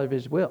with the knowledge of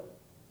His will.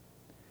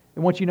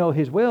 And once you know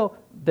His will,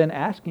 then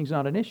asking is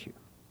not an issue.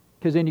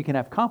 Because then you can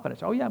have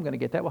confidence. Oh, yeah, I'm going to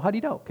get that. Well, how do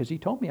you know? Because He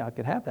told me I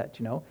could have that,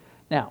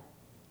 Now,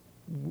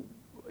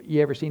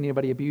 you ever seen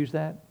anybody abuse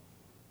that?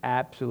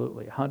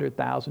 Absolutely,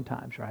 100,000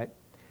 times, right?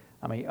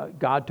 I mean,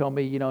 God told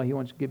me, He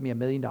wants to give me $1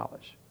 million.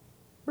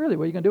 Really,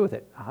 what are you going to do with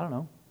it? I don't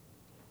know.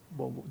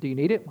 Well, do you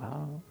need it? Well, I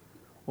don't know.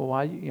 Well,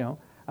 why,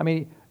 I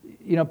mean,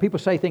 people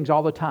say things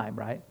all the time,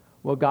 right?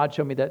 Well, God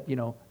showed me that,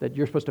 that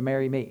you're supposed to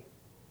marry me.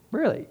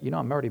 Really?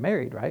 I'm already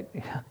married, right?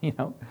 It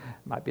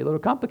might be a little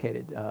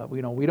complicated.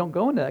 We don't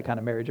go into that kind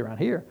of marriage around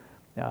here.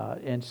 What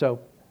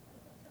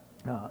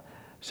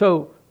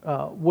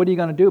are you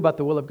going to do about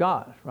the will of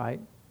God,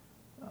 right?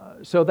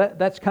 So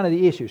that's kind of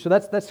the issue. So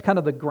that's kind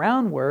of the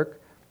groundwork.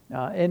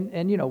 I don't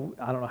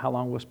know how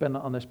long we'll spend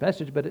on this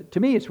message, but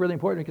to me it's really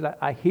important, because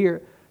I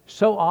hear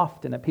so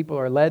often that people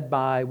are led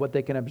by what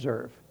they can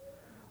observe.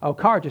 Oh, a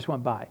car just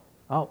went by.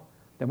 Oh,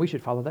 then we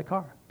should follow that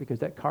car, because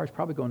that car is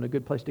probably going to a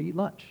good place to eat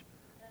lunch.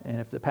 And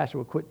if the pastor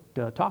will quit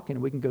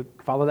talking, we can go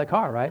follow that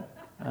car, right?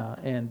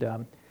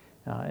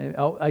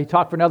 He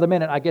talked for another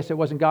minute. I guess it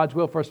wasn't God's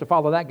will for us to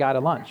follow that guy to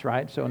lunch,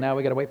 right? So now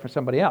we got to wait for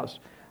somebody else.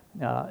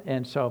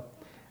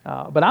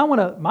 But I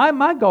want to.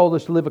 My goal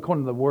is to live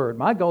according to the Word.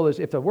 My goal is,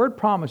 if the Word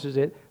promises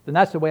it, then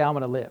that's the way I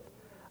want to live.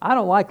 I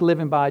don't like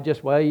living by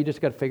you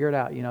just got to figure it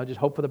out. Just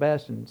hope for the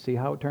best and see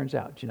how it turns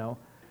out.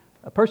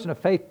 A person of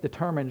faith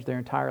determines their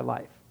entire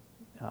life.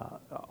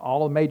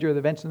 All the major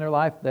events in their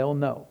life, they'll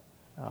know,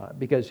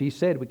 because He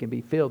said we can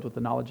be filled with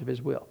the knowledge of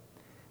His will.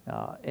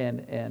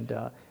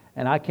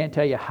 And I can't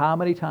tell you how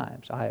many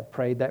times I have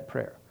prayed that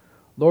prayer.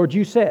 Lord,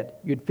 you said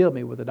you'd fill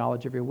me with the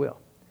knowledge of your will.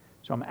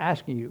 So I'm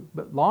asking you,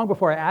 but long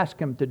before I ask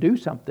Him to do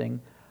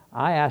something,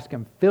 I ask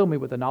Him, fill me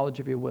with the knowledge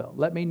of your will.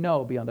 Let me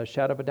know beyond a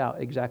shadow of a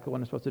doubt exactly what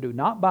I'm supposed to do.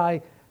 Not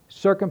by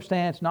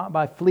circumstance, not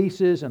by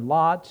fleeces and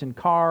lots and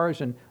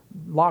cars and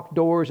locked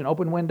doors and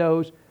open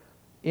windows.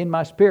 In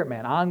my spirit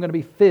man, I'm going to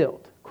be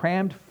filled,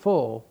 crammed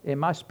full in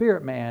my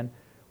spirit man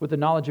with the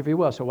knowledge of your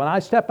will. So when I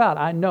step out,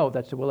 I know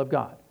that's the will of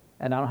God.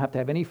 And I don't have to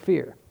have any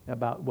fear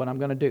about what I'm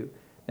going to do.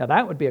 Now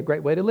that would be a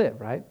great way to live,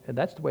 right? And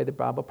that's the way the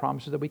Bible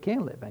promises that we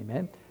can live,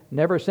 amen?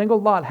 Never a single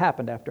lot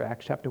happened after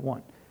Acts chapter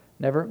 1.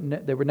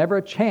 There were never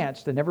a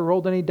chance. They never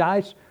rolled any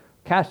dice,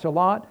 cast a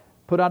lot,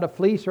 put out a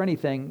fleece or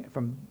anything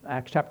from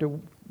Acts chapter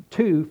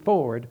 2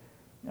 forward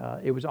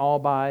It was all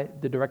by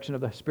the direction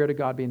of the Spirit of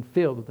God being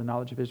filled with the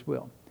knowledge of His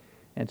will.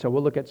 And so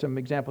we'll look at some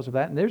examples of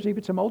that. And there's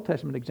even some Old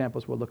Testament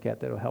examples we'll look at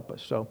that will help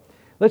us. So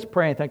let's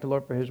pray and thank the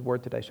Lord for His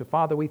word today. So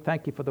Father, we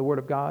thank You for the word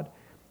of God.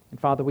 And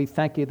Father, we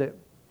thank You that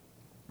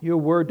Your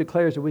word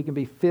declares that we can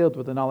be filled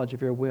with the knowledge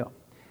of Your will.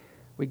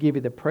 We give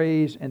You the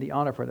praise and the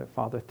honor for that,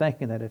 Father,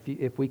 thanking that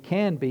if we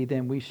can be,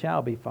 then we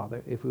shall be,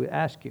 Father, if we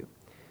ask You.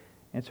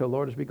 And so,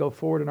 Lord, as we go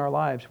forward in our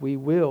lives, we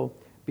will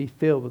be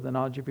filled with the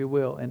knowledge of Your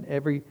will in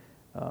every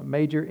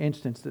major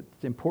instance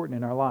that's important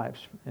in our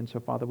lives. And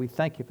so, Father, we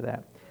thank You for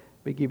that.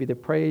 We give You the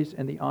praise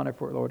and the honor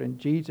for it, Lord. In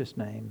Jesus'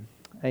 name,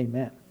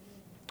 amen.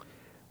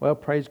 Well,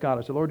 praise God.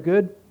 Is the Lord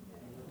good?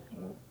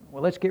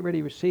 Well, let's get ready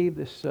to receive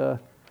this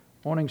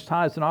morning's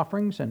tithes and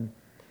offerings.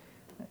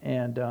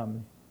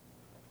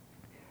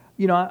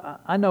 You know,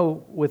 I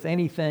know with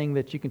anything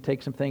that you can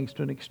take some things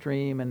to an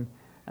extreme. And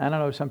I don't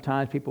know,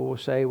 sometimes people will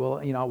say,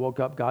 well, you know, I woke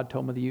up, God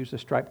told me to use the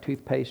striped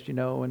toothpaste, you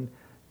know, and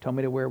told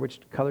me to wear which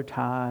color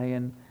tie.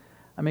 And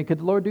I mean, could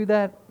the Lord do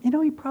that? You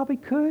know, He probably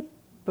could.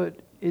 But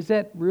is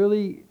that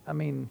really, I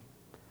mean,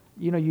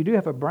 you know, you do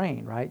have a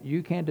brain, right?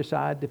 You can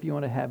decide if you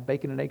want to have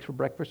bacon and eggs for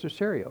breakfast or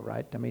cereal,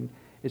 right? I mean,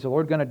 is the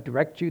Lord going to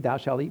direct you, thou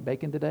shalt eat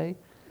bacon today?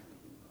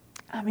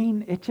 I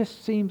mean, it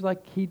just seems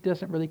like He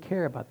doesn't really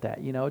care about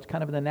that. You know, it's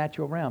kind of in the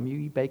natural realm. You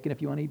eat bacon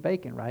if you want to eat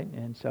bacon, right?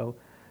 And so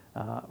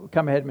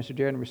come ahead, Mr.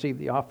 Jared, and receive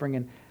the offering.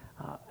 And,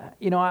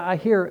 you know, I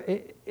hear,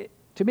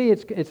 to me,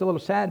 it's a little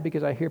sad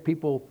because I hear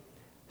people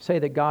say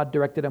that God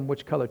directed them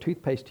which color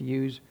toothpaste to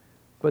use,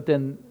 but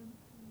then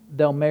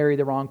they'll marry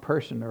the wrong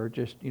person or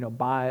just, you know,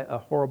 buy a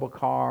horrible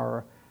car.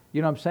 Or,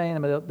 you know what I'm saying? I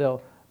mean,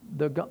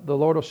 the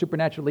Lord will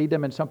supernaturally lead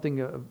them in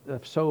something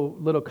of so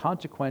little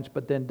consequence,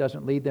 but then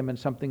doesn't lead them in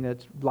something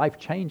that's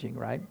life-changing,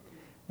 right?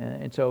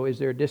 And so is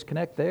there a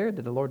disconnect there?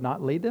 Did the Lord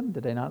not lead them?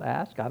 Did they not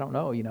ask? I don't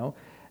know, you know.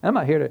 And I'm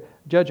not here to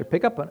judge or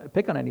pick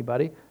on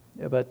anybody,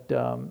 but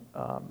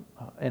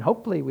and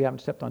hopefully we haven't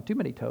stepped on too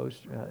many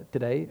toes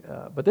today.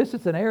 But this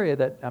is an area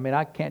that, I mean,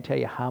 I can't tell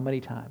you how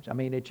many times. I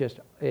mean, it's just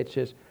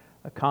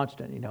a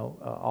constant, you know,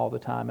 all the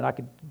time. And I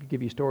could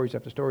give you stories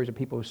after stories of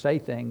people who say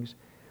things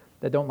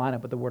that don't line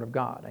up with the Word of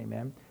God.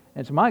 Amen.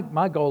 And so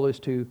my goal is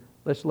to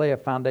let's lay a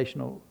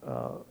foundation of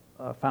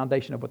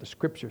what the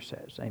Scripture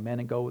says. Amen.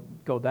 And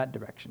go that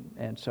direction.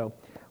 And so,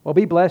 well,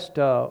 be blessed.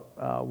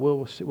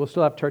 We'll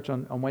still have church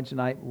on Wednesday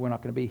night. We're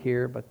not going to be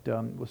here, but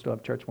we'll still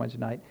have church Wednesday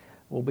night.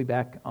 We'll be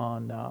back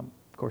on, of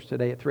course,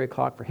 today at 3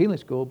 o'clock for Healing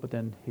School, but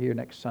then here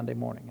next Sunday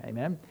morning.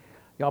 Amen.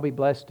 Y'all be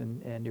blessed,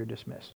 and you're dismissed.